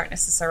have, and I don't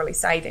necessarily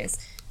say this,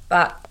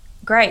 but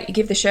great, you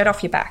give the shirt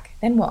off your back.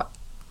 Then what?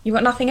 You've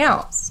got nothing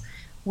else.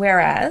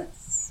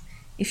 Whereas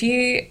if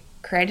you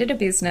created a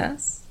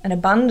business, an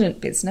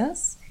abundant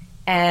business,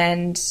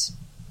 and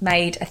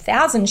made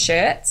 1,000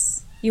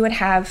 shirts, you would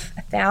have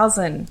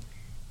 1,000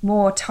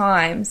 more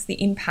times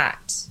the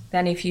impact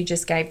than if you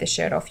just gave the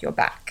shirt off your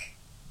back.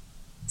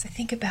 So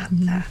think about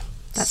that.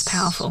 That's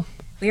powerful.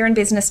 We are in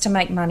business to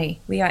make money.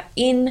 We are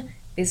in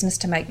business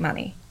to make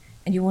money,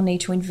 and you will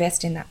need to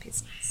invest in that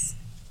business.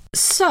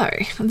 So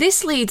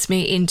this leads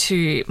me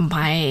into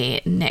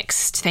my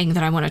next thing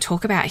that I want to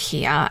talk about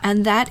here,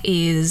 and that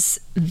is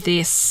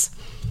this.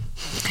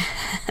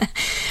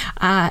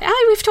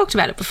 We've talked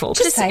about it before,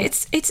 but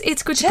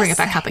it's good to bring it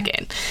back up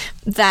again.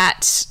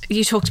 That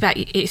you talked about,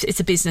 it's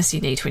a business, you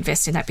need to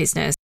invest in that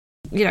business.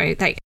 You know,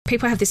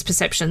 people have this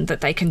perception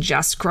that they can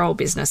just grow a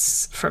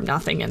business from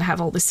nothing and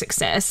have all this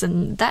success,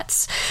 and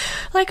that's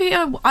like, you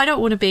know, I don't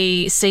want to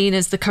be seen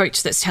as the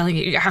coach that's telling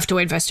you have to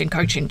invest in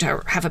coaching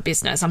to have a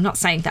business. I'm not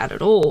saying that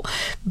at all,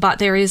 but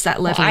there is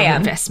that level of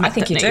investment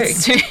that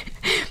needs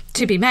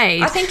to be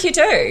made. I think you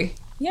do,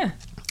 yeah.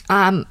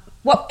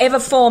 Whatever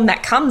form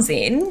that comes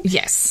in,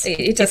 yes,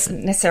 it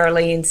doesn't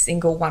necessarily in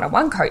single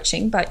one-on-one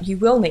coaching, but you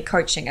will need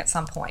coaching at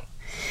some point.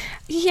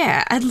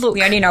 Yeah, and look,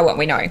 we only know what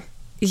we know.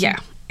 Yeah.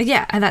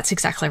 Yeah, and that's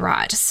exactly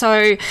right.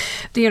 So,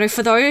 you know,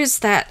 for those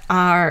that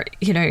are,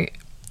 you know,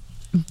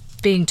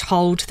 being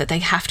told that they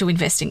have to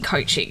invest in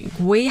coaching,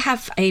 we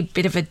have a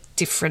bit of a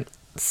different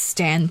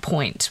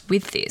standpoint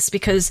with this,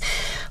 because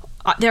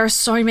there are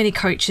so many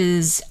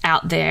coaches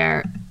out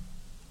there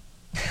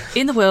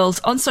in the world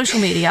on social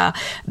media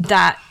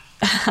that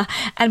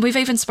and we've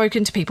even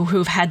spoken to people who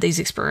have had these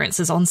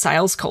experiences on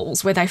sales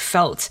calls where they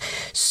felt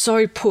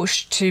so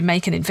pushed to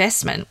make an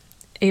investment,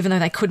 even though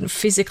they couldn't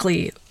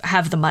physically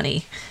have the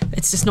money.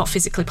 It's just not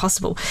physically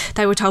possible.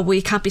 They were told, well,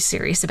 you can't be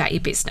serious about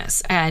your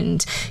business,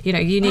 and, you know,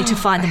 you need to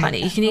find the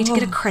money. You need to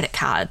get a credit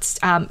card.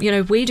 You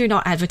know, we do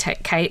not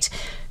advocate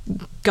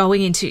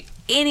going into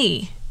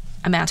any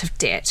amount of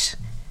debt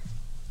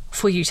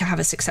for you to have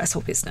a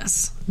successful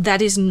business.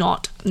 That is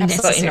not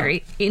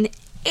necessary in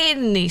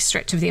any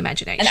stretch of the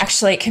imagination. And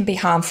actually, it can be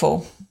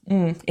harmful.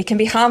 It can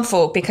be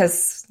harmful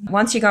because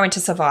once you go into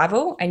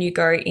survival and you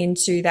go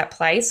into that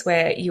place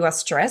where you are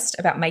stressed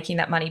about making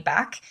that money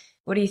back,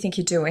 what do you think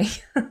you're doing?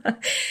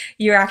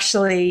 You're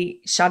actually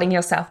shutting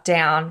yourself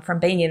down from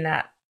being in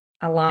that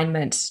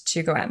alignment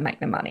to go out and make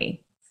the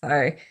money.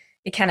 So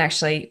it can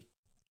actually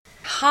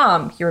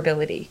harm your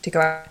ability to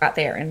go out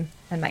there and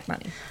make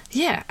money.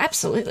 Yeah,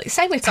 absolutely.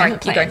 Same with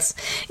payment plans.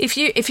 If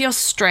you're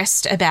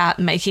stressed about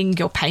making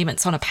your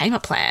payments on a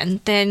payment plan,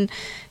 then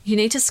you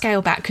need to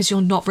scale back because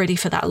you're not ready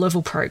for that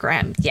level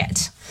program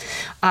yet.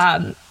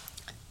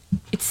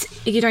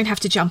 You don't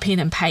have to jump in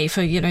and pay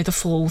for, you know, the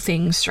full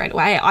thing straight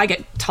away. I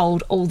get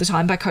told all the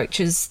time by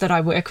coaches that I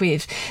work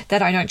with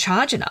that I don't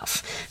charge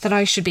enough, that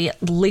I should be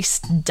at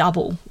least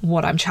double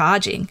what I'm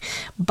charging.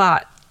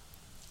 But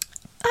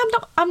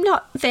I'm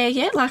not there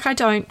yet. Like, I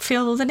don't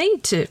feel the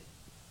need to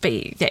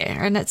be there,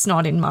 and it's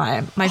not in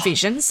my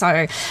vision, so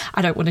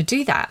I don't want to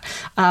do that.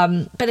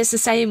 But it's the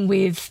same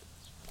with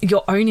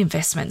your own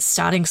investments,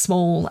 starting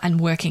small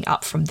and working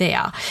up from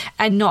there,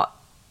 and not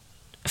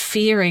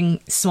fearing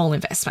small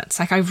investments.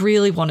 Like, I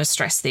really want to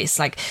stress this.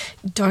 Like,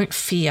 don't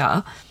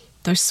fear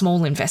those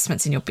small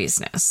investments in your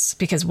business,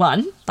 because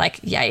one, like,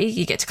 yay,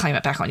 you get to claim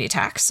it back on your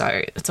tax,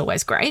 so it's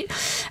always great.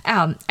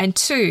 And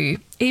two,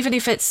 even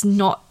if it's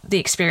not the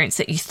experience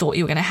that you thought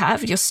you were going to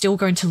have, you're still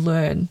going to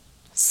learn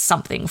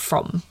something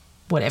from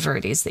whatever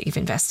it is that you've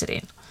invested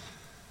in.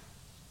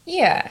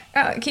 Yeah,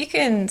 you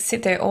can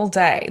sit there all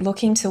day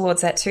looking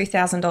towards that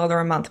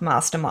 $2,000 a month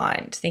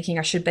mastermind, thinking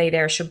I should be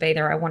there,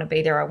 I want to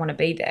be there, I want to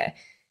be there.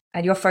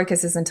 And your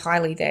focus is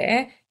entirely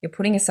there. You're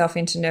putting yourself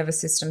into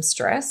nervous system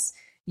stress.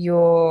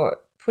 You're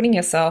putting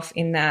yourself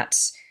in that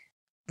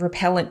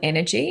repellent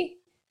energy,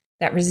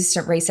 that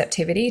resistant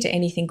receptivity to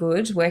anything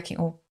good working,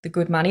 or the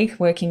good money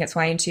working its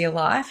way into your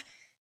life.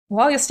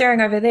 While you're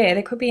staring over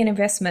there could be an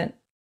investment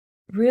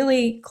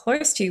really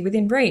close to you,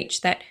 within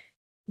reach, that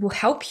will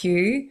help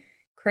you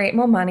create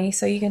more money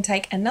so you can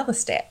take another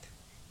step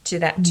to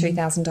that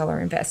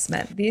 $2,000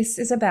 investment. This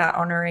is about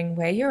honoring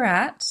where you're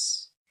at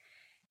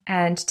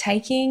and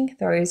taking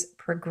those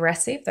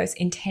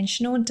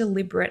intentional,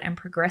 deliberate and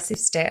progressive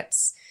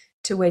steps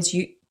towards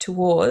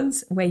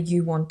where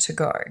you want to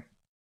go.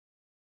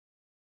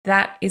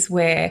 That is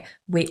where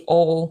we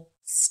all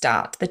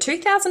start. The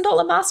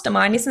 $2,000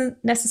 mastermind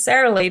isn't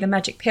necessarily the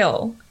magic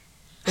pill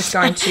that's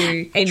going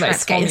to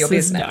transform your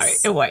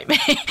business. No, it won't be.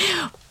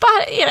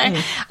 But, you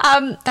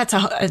know, that's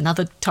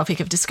another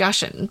topic of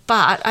discussion.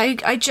 But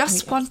I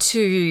just want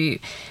to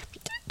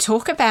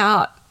talk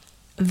about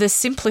the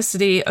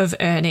simplicity of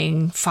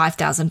earning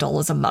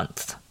 $5,000 a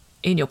month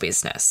in your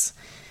business.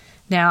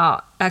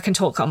 Now, I can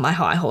talk on my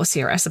high horse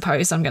here, I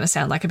suppose. I'm going to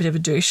sound like a bit of a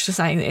douche for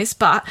saying this,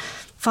 but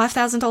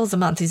 $5,000 a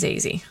month is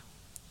easy.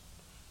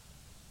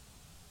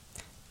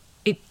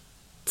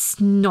 It's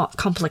not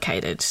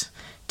complicated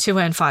to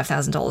earn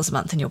 $5,000 a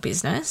month in your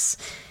business.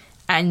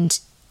 And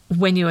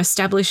when you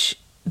establish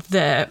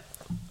the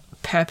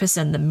purpose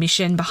and the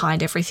mission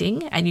behind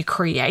everything, and you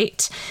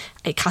create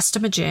a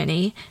customer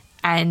journey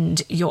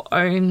and your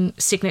own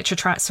signature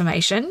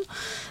transformation,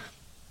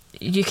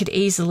 you could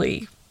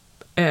easily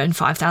earn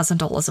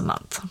 $5,000 a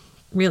month,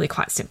 really,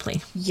 quite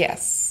simply.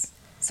 Yes.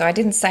 So I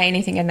didn't say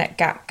anything in that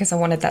gap because I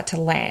wanted that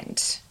to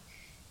land.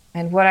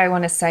 And what I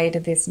want to say to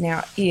this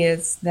now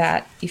is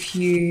that if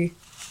you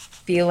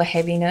feel a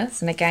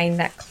heaviness and again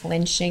that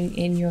clenching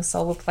in your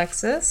solar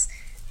plexus,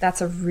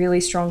 that's a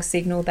really strong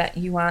signal that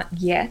you aren't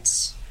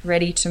yet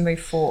ready to move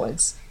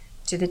forwards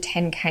to the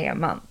 10K a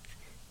month.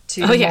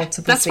 To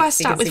multiple that's why I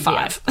start with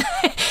 5.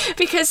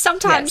 Because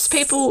sometimes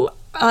people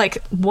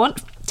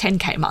want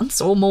 10K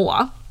months or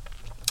more,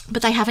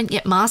 but they haven't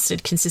yet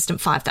mastered consistent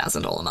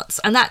 $5,000 months.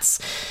 And that's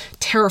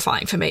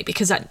terrifying for me,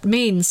 because that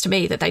means to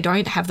me that they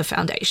don't have the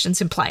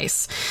foundations in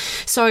place.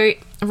 So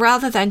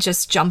rather than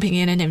just jumping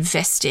in and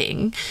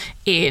investing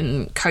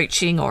in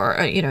coaching or,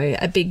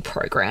 a big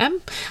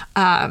program,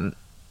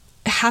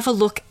 have a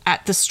look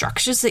at the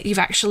structures that you've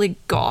actually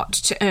got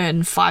to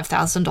earn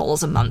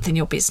 $5,000 a month in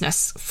your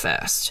business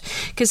first,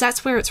 because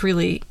that's where it's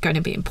really going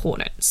to be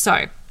important.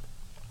 So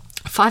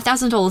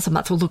 $5,000 a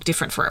month will look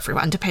different for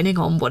everyone depending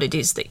on what it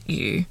is that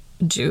you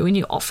do and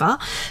you offer.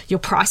 Your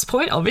price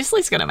point obviously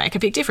is going to make a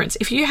big difference.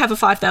 If you have a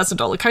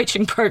 $5,000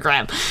 coaching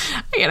program,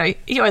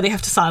 you only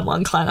have to sign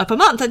one client up a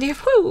month and you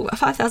have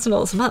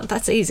 $5,000 a month.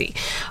 That's easy.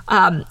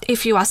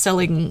 If you are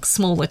selling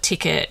smaller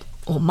ticket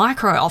or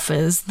micro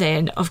offers,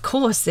 then of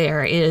course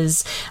there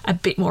is a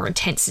bit more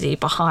intensity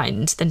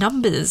behind the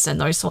numbers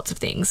and those sorts of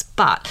things,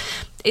 but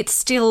it's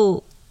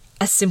still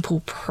a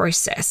simple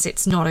process.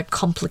 It's not a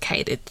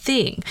complicated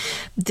thing.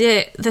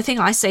 The thing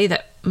I see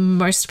that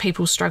most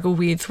people struggle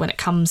with when it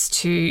comes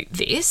to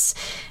this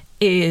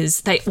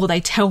is they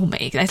tell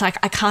me, they're like,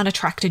 I can't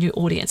attract a new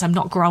audience. I'm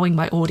not growing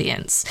my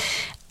audience.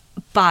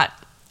 But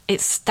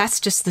that's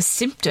just the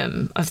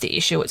symptom of the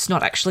issue. It's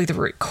not actually the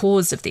root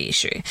cause of the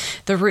issue.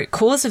 The root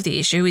cause of the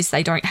issue is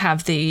they don't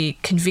have the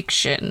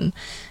conviction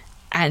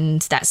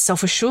and that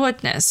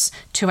self-assuredness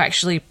to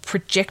actually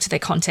project their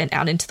content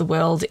out into the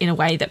world in a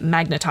way that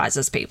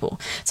magnetizes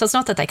people. So it's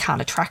not that they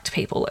can't attract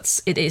people.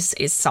 It is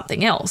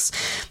something else.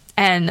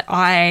 And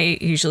I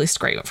usually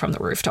scream it from the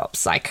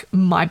rooftops. Like,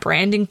 my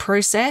branding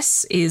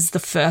process is the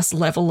first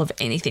level of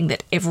anything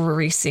that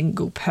every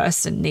single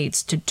person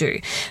needs to do.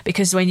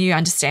 Because when you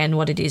understand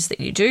what it is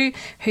that you do,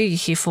 who you're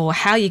here for,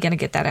 how you're going to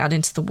get that out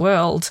into the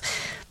world,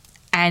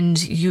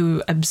 and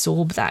you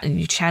absorb that and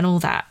you channel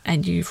that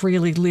and you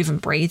really live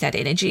and breathe that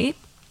energy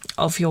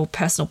of your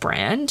personal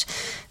brand,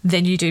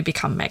 then you do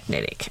become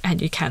magnetic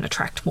and you can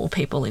attract more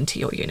people into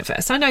your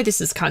universe. I know this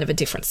is kind of a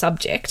different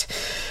subject,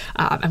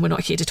 and we're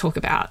not here to talk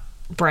about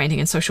branding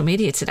and social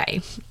media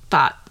today,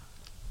 but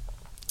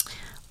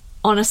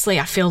honestly,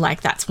 I feel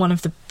like that's one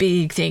of the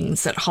big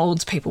things that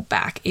holds people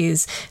back,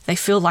 is they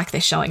feel like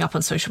they're showing up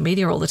on social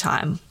media all the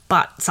time,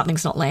 but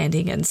something's not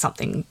landing and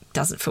something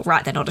doesn't feel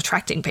right. They're not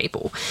attracting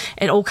people.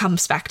 It all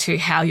comes back to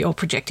how you're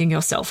projecting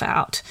yourself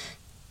out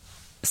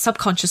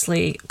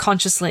subconsciously,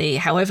 consciously,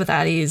 however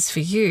that is for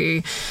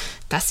you.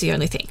 That's the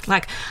only thing.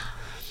 Like,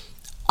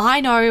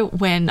 I know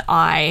when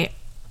I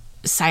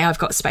say I've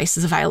got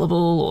spaces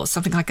available or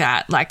something like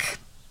that, like,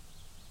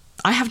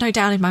 I have no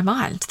doubt in my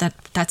mind that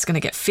that's going to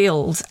get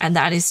filled. And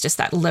that is just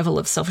that level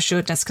of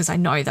self-assuredness, because I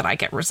know that I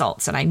get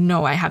results and I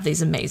know I have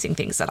these amazing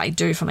things that I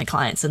do for my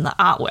clients and the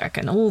artwork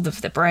and all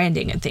of the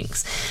branding and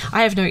things.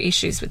 I have no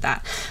issues with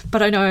that.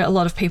 But I know a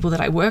lot of people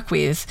that I work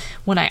with,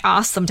 when I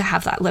ask them to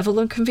have that level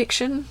of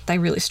conviction, they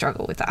really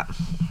struggle with that.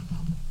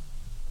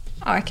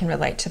 I can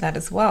relate to that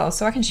as well.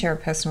 So I can share a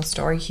personal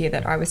story here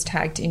that I was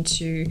tagged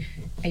into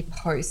a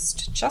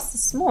post just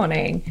this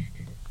morning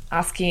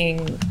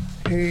asking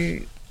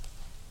who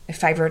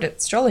favourite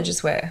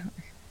astrologers were,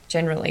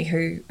 generally,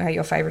 who are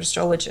your favourite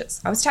astrologers.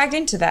 I was tagged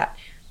into that,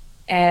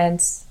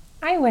 and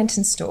I went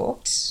and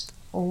stalked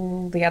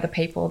all the other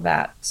people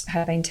that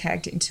had been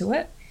tagged into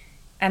it.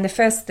 And the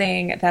first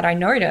thing that I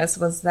noticed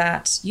was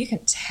that you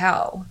can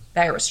tell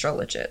they're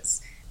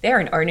astrologers.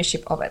 They're in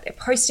ownership of it. They're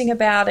posting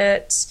about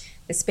it.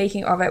 They're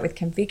speaking of it with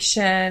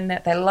conviction.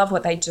 They love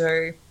what they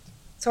do.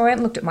 So I went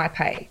and looked at my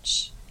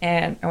page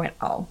and I went,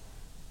 oh,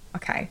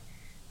 okay,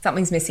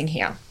 something's missing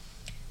here.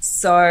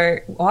 So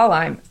while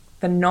I'm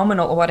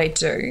phenomenal at what I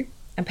do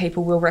and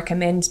people will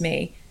recommend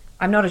me,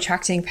 I'm not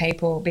attracting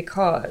people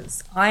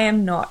because I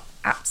am not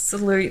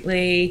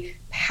absolutely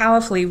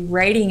powerfully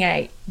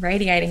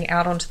radiating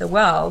out onto the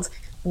world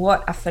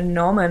what a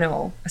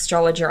phenomenal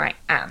astrologer I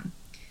am.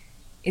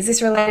 Is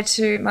this related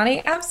to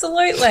money?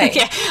 Absolutely.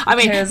 Yeah, I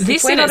mean,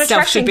 this in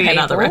itself should be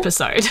another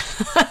episode.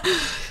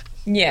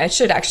 Yeah, it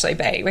should actually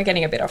be. We're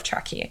getting a bit off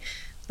track here.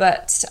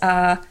 But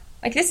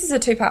this is a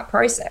two-part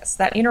process,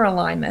 that inner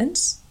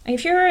alignment.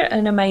 If you're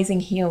an amazing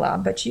healer,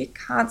 but you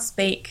can't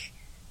speak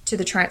to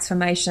the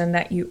transformation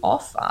that you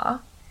offer,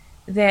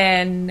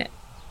 then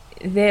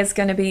there's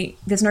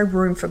no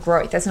room for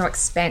growth. There's no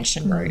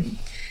expansion room.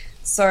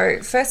 So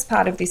first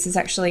part of this is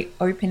actually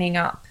opening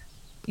up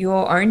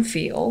your own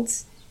field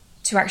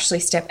to actually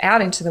step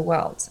out into the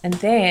world. And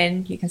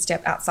then you can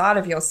step outside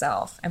of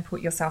yourself and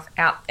put yourself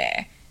out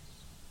there,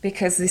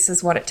 because this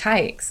is what it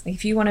takes.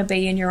 If you want to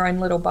be in your own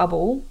little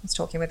bubble, I was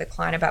talking with a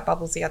client about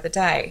bubbles the other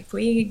day. If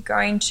we're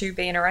going to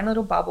be in our own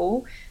little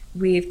bubble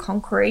with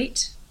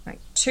concrete, like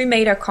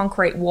 2-meter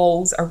concrete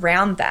walls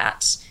around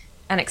that,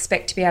 and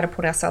expect to be able to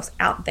put ourselves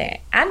out there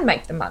and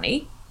make the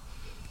money,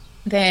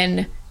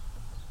 then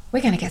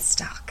we're going to get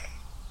stuck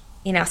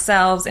in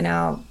ourselves, in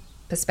our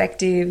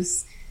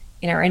perspectives,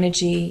 in our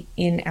energy,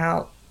 in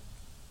our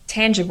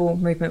tangible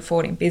movement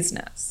forward in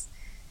business.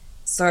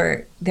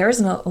 So there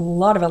isn't a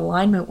lot of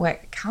alignment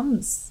work that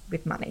comes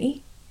with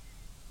money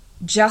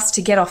just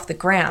to get off the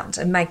ground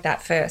and make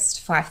that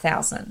first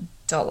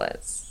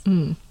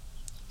 $5,000.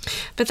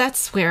 But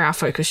that's where our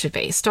focus should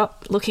be.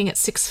 Stop looking at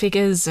 6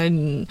 figures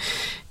and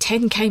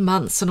 10K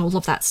months and all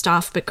of that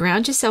stuff, but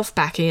ground yourself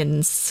back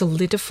in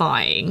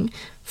solidifying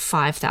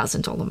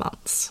 $5,000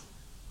 months.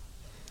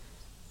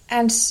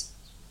 And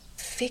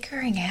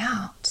figuring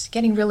out,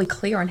 getting really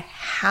clear on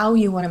how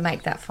you want to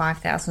make that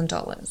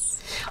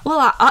 $5,000.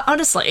 Well,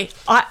 honestly,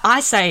 I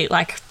say,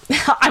 like,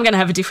 I'm going to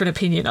have a different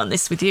opinion on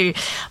this with you,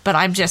 but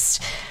I'm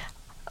just,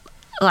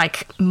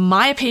 like,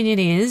 my opinion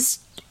is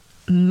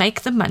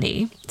make the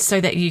money so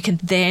that you can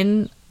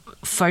then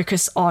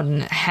focus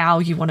on how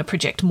you want to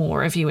project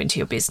more of you into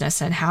your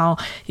business and how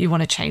you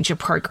want to change your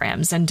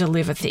programs and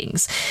deliver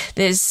things.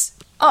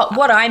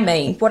 What I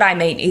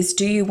mean is,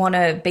 do you want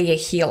to be a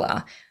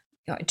healer?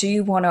 Do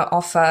you want to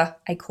offer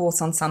a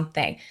course on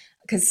something?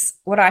 Because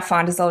what I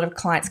find is a lot of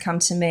clients come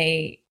to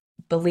me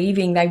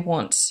believing they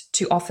want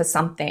to offer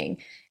something,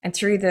 and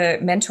through the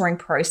mentoring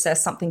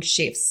process, something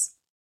shifts.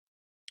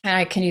 And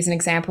I can use an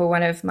example.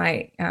 One of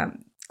my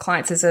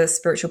clients is a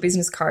spiritual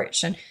business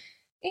coach, and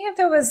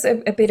there was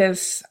a bit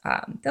of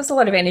there was a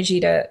lot of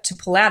energy to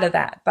pull out of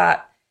that,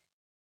 but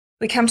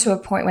we come to a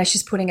point where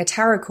she's putting a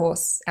tarot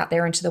course out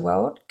there into the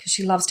world because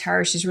she loves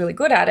tarot, she's really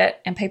good at it,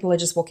 and people are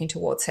just walking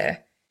towards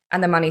her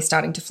and the money's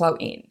starting to flow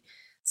in.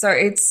 So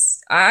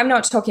I'm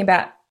not talking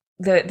about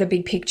the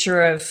big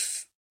picture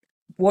of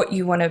what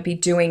you want to be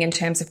doing in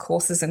terms of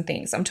courses and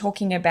things. I'm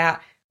talking about,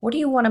 what do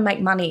you want to make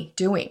money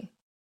doing?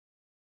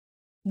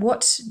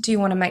 What do you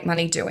want to make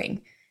money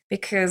doing?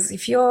 Because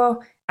if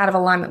you're out of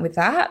alignment with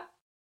that,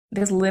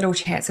 there's little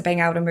chance of being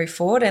able to move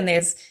forward, and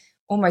there's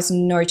almost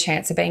no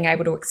chance of being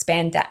able to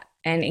expand that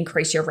and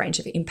increase your range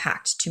of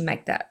impact to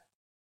make that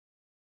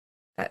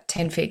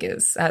 10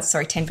 figures, it's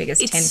 10,000.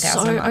 It's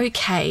so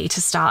okay to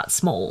start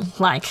small.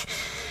 Like,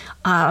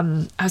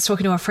 I was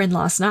talking to a friend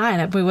last night,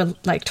 and we were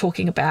like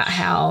talking about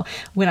how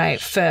when I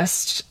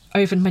first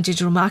opened my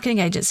digital marketing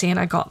agency and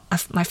I got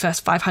my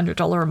first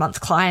 $500 a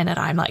month client, and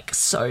I'm like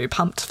so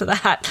pumped for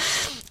that.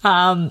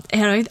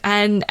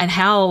 And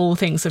how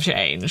things have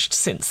changed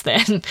since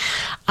then.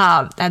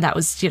 And that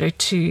was,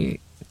 2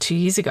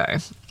 years ago.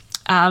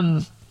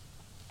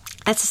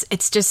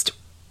 It's just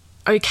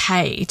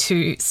okay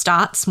to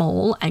start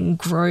small and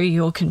grow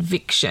your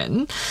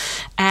conviction,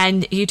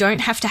 and you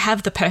don't have to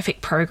have the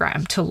perfect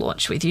program to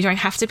launch with. You don't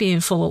have to be in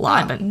full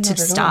alignment to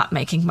start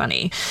making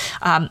money.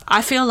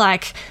 I feel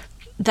like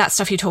that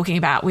stuff you're talking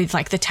about with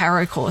like the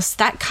tarot course,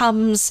 that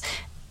comes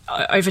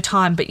over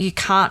time, but you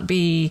can't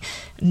be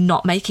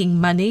not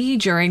making money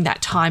during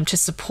that time to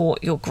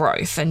support your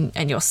growth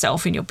and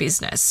yourself and your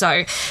business.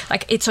 So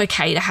like, it's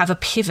okay to have a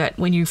pivot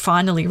when you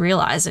finally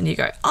realize and you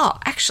go, oh,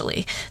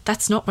 actually,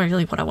 that's not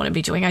really what I want to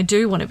be doing. I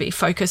do want to be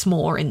focused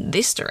more in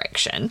this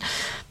direction.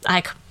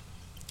 Like,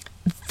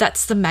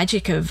 that's the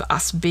magic of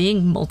us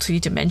being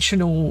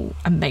multi-dimensional,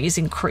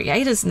 amazing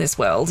creators in this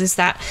world, is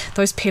that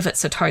those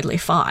pivots are totally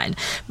fine.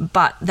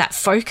 But that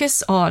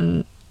focus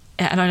on,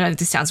 and I know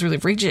this sounds really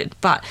rigid,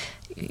 but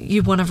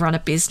you want to run a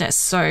business.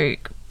 So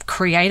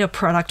create a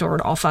product or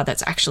an offer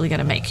that's actually going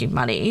to make you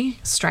money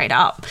straight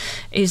up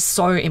is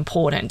so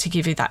important to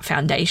give you that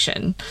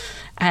foundation.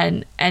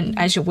 And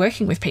as you're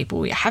working with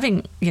people, you're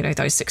having,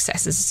 those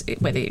successes,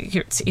 whether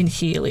it's in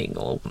healing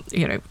or,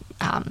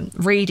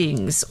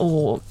 readings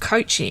or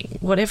coaching,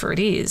 whatever it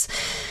is,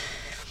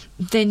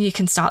 then you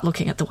can start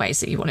looking at the ways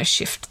that you want to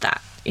shift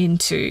that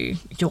into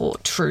your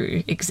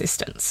true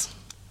existence.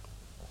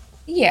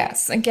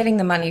 Yes, and getting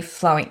the money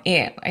flowing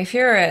in. If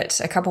you're at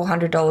a couple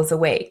 $100 a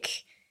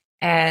week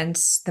and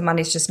the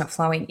money's just not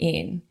flowing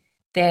in,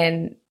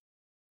 then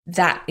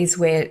that is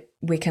where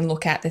we can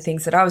look at the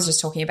things that I was just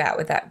talking about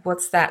with that.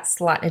 What's that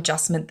slight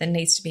adjustment that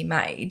needs to be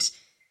made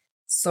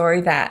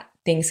so that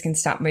things can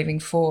start moving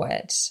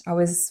forward? I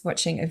was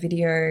watching a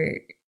video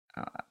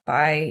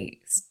by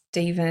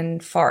Stephen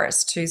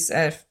Forrest, who's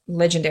a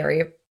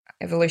legendary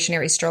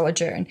evolutionary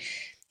astrologer, and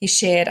he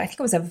shared, I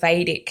think it was a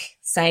Vedic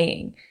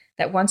saying,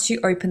 that once you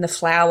open the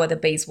flower, the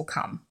bees will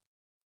come.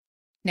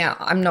 Now,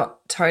 I'm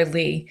not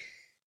totally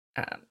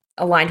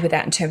aligned with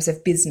that in terms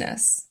of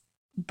business,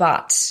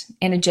 but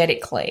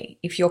energetically,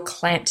 if you're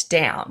clamped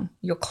down,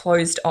 you're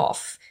closed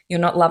off, you're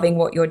not loving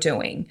what you're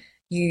doing,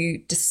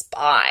 you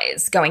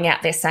despise going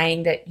out there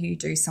saying that you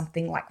do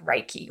something like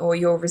Reiki, or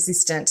you're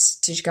resistant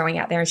to going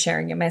out there and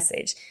sharing your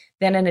message,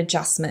 then an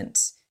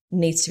adjustment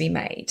needs to be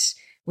made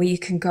where you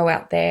can go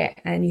out there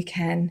and you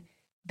can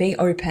be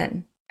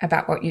open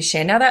about what you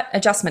share. Now, that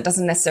adjustment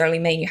doesn't necessarily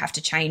mean you have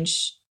to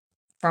change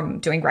from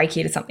doing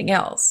Reiki to something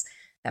else.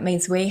 That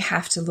means we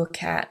have to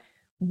look at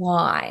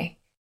why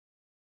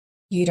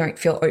you don't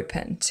feel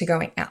open to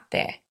going out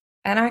there.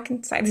 And I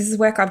can say this is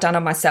work I've done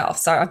on myself.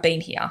 So I've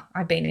been here.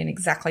 I've been in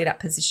exactly that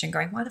position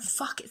going, why the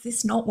fuck is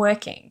this not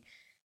working?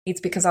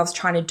 it's because I was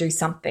trying to do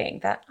something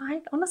that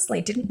I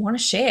honestly didn't want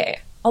to share.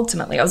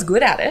 Ultimately, I was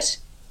good at it,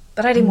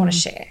 but I didn't want to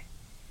share.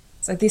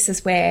 So this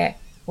is where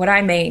what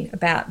I mean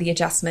about the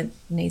adjustment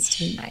needs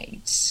to be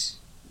made.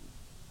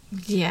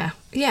 Yeah,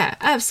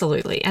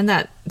 absolutely. And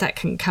that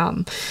can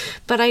come.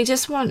 But I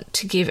just want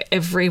to give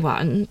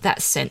everyone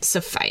that sense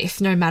of faith,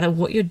 no matter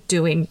what you're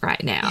doing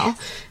right now,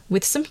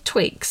 with some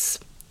tweaks,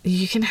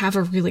 you can have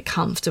a really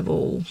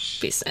comfortable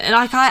business. And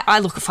I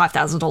look at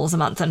 $5,000 a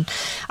month and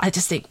I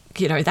just think,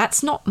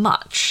 that's not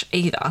much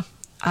either.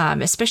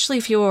 Especially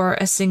if you're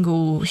a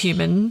single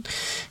human,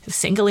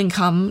 single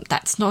income,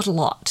 that's not a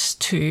lot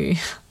to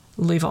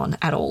live on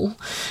at all,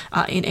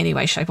 in any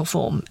way, shape or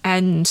form.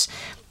 And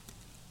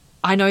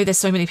I know there's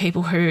so many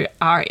people who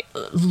are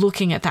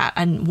looking at that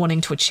and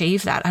wanting to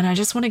achieve that. And I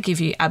just want to give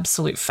you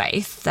absolute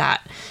faith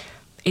that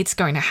it's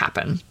going to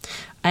happen.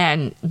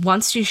 And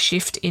once you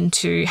shift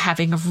into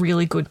having a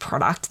really good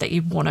product that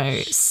you want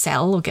to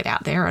sell or get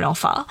out there and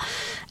offer,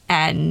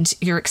 and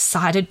you're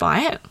excited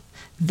by it,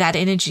 that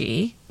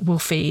energy will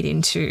feed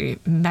into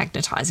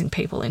magnetizing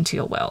people into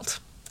your world,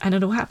 and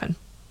it'll happen.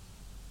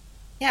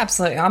 Yeah,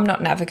 absolutely. I'm not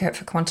an advocate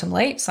for quantum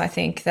leaps. I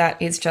think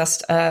that is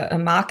just a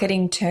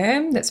marketing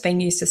term that's been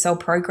used to sell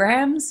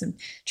programs and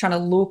trying to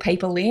lure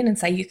people in and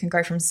say you can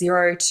go from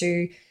 0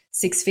 to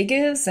 6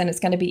 figures and it's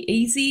going to be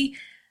easy.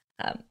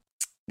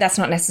 That's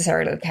not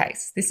necessarily the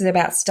case. This is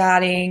about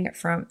starting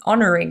from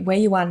honoring where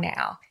you are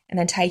now and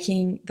then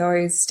taking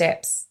those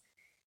steps,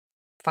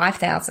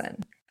 5,000,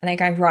 and then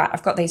going, right,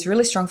 I've got these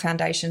really strong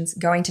foundations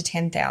going to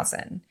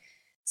 10,000.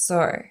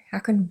 So how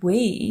can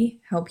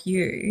we help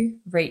you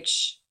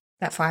reach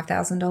that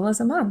 $5,000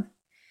 a month?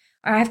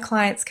 I have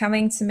clients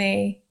coming to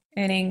me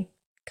earning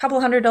a couple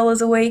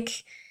 $100 a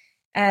week,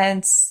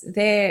 and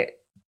they're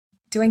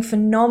doing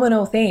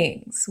phenomenal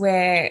things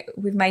where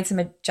we've made some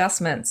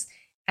adjustments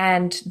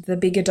and the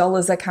bigger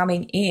dollars are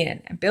coming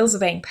in and bills are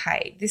being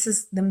paid. This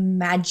is the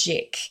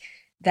magic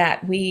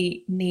that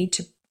we need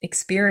to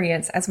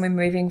experience as we're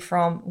moving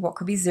from what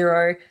could be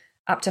 0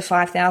 up to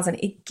 5,000.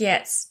 It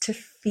gets to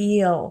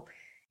feel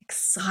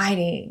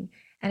exciting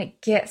and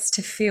it gets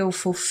to feel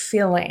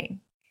fulfilling.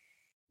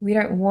 We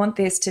don't want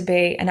this to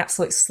be an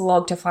absolute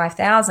slog to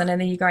 5,000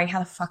 and then you're going, how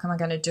the fuck am I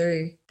going to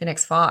do the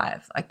next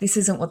 5? Like, this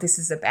isn't what this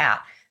is about.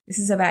 This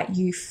is about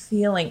you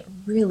feeling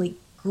really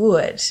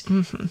good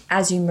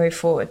as you move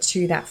forward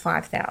to that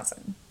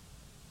 5,000.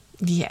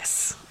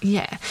 Yes.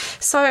 Yeah.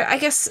 So I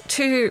guess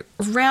to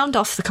round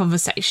off the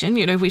conversation,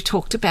 we've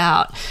talked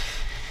about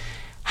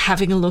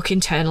having a look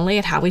internally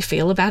at how we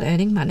feel about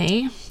earning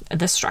money,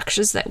 the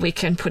structures that we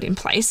can put in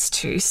place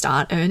to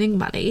start earning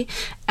money,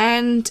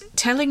 and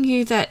telling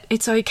you that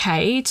it's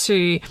okay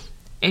to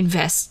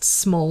invest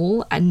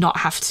small and not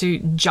have to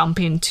jump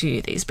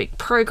into these big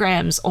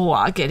programs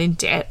or get in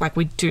debt. Like,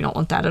 we do not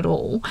want that at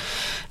all.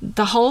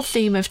 The whole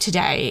theme of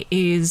today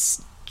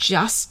is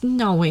just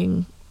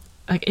knowing,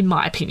 like, in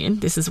my opinion,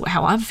 this is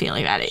how I'm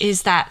feeling about it,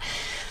 is that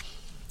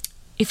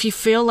if you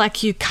feel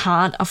like you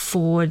can't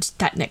afford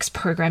that next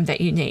program that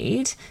you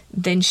need,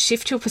 then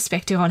shift your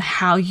perspective on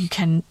how you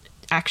can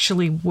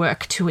actually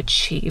work to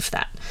achieve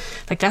that.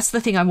 Like, that's the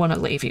thing I want to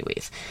leave you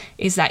with,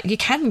 is that you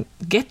can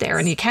get there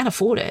and you can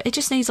afford it. It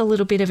just needs a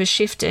little bit of a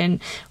shift in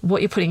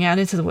what you're putting out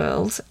into the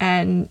world,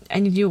 and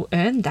you'll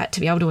earn that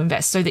to be able to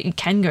invest so that you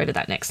can go to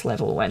that next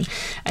level and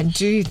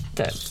do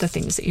the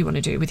things that you want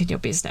to do within your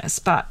business.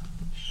 But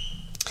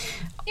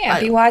yeah,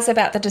 be wise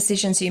about the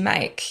decisions you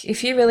make.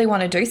 If you really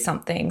want to do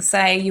something,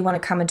 say you want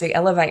to come and do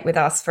Elevate with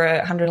us for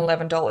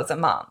 $111 a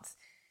month,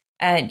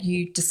 and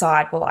you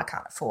decide, well, I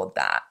can't afford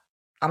that.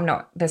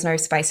 There's no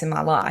space in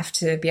my life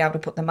to be able to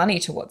put the money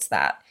towards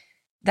that.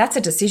 That's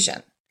a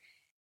decision.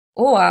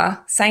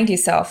 Or saying to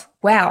yourself,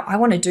 wow, I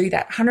want to do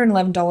that,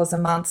 $111 a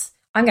month.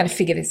 I'm going to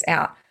figure this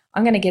out.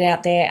 I'm going to get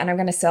out there and I'm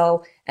going to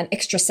sell an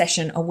extra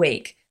session a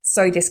week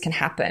so this can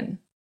happen.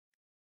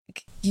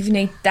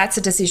 That's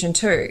a decision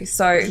too.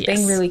 So yes,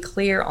 being really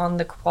clear on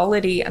the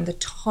quality and the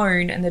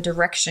tone and the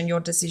direction your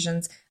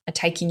decisions are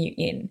taking you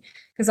in.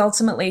 Because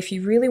ultimately, if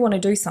you really want to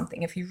do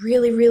something, if you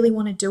really, really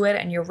want to do it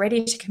and you're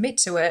ready to commit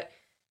to it,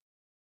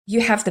 you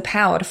have the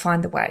power to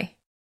find the way.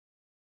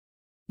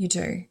 You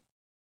do.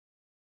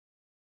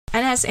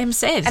 And as Em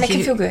said, and it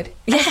can feel good.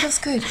 Yeah. It feels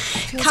good.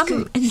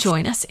 Come and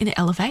join us in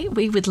Elevate.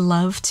 We would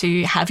love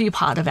to have you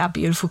part of our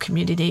beautiful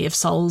community of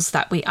souls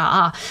that we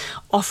are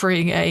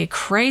offering a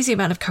crazy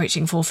amount of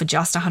coaching for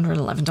just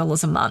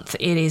 $111 a month.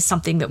 It is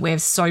something that we're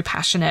so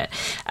passionate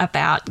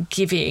about,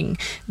 giving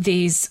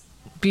these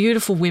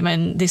beautiful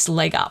women this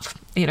leg up,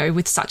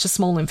 with such a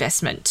small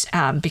investment,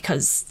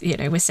 because,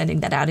 we're sending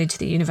that out into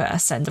the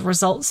universe and the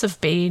results have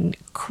been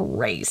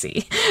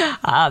crazy.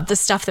 The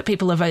stuff that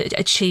people have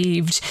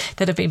achieved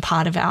that have been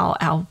part of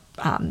our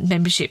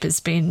membership has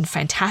been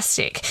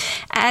fantastic.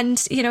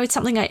 And, it's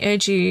something I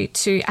urge you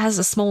to, as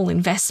a small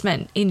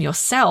investment in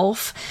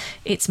yourself.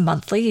 It's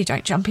monthly. You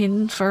don't jump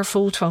in for a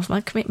full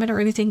 12-month commitment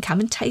or anything. Come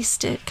and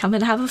taste it. Come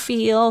and have a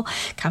feel.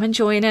 Come and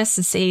join us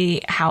and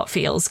see how it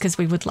feels, because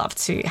we would love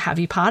to have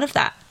you part of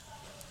that.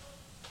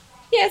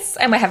 Yes,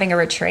 and we're having a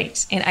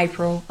retreat in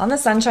April on the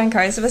Sunshine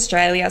Coast of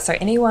Australia. So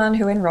anyone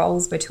who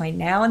enrolls between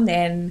now and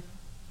then,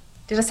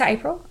 did I say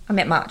April? I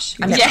meant March.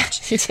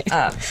 March. You did.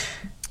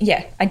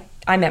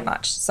 I meant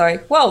March. So,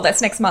 well,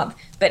 that's next month.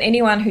 But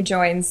anyone who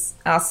joins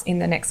us in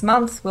the next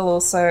month will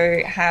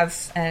also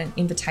have an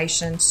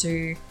invitation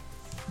to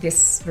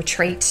this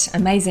retreat,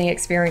 amazing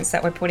experience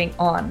that we're putting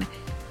on.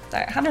 So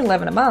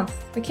 $111 a month,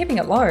 we're keeping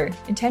it low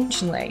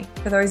intentionally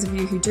for those of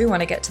you who do want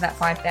to get to that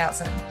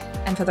 5,000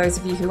 and for those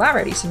of you who are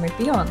ready to move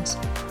beyond.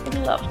 We'd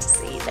love to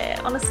see you there,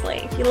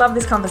 honestly. If you love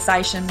this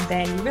conversation,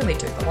 then you really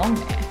do belong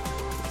there.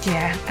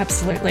 Yeah,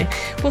 absolutely.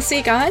 We'll see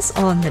you guys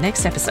on the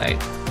next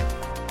episode.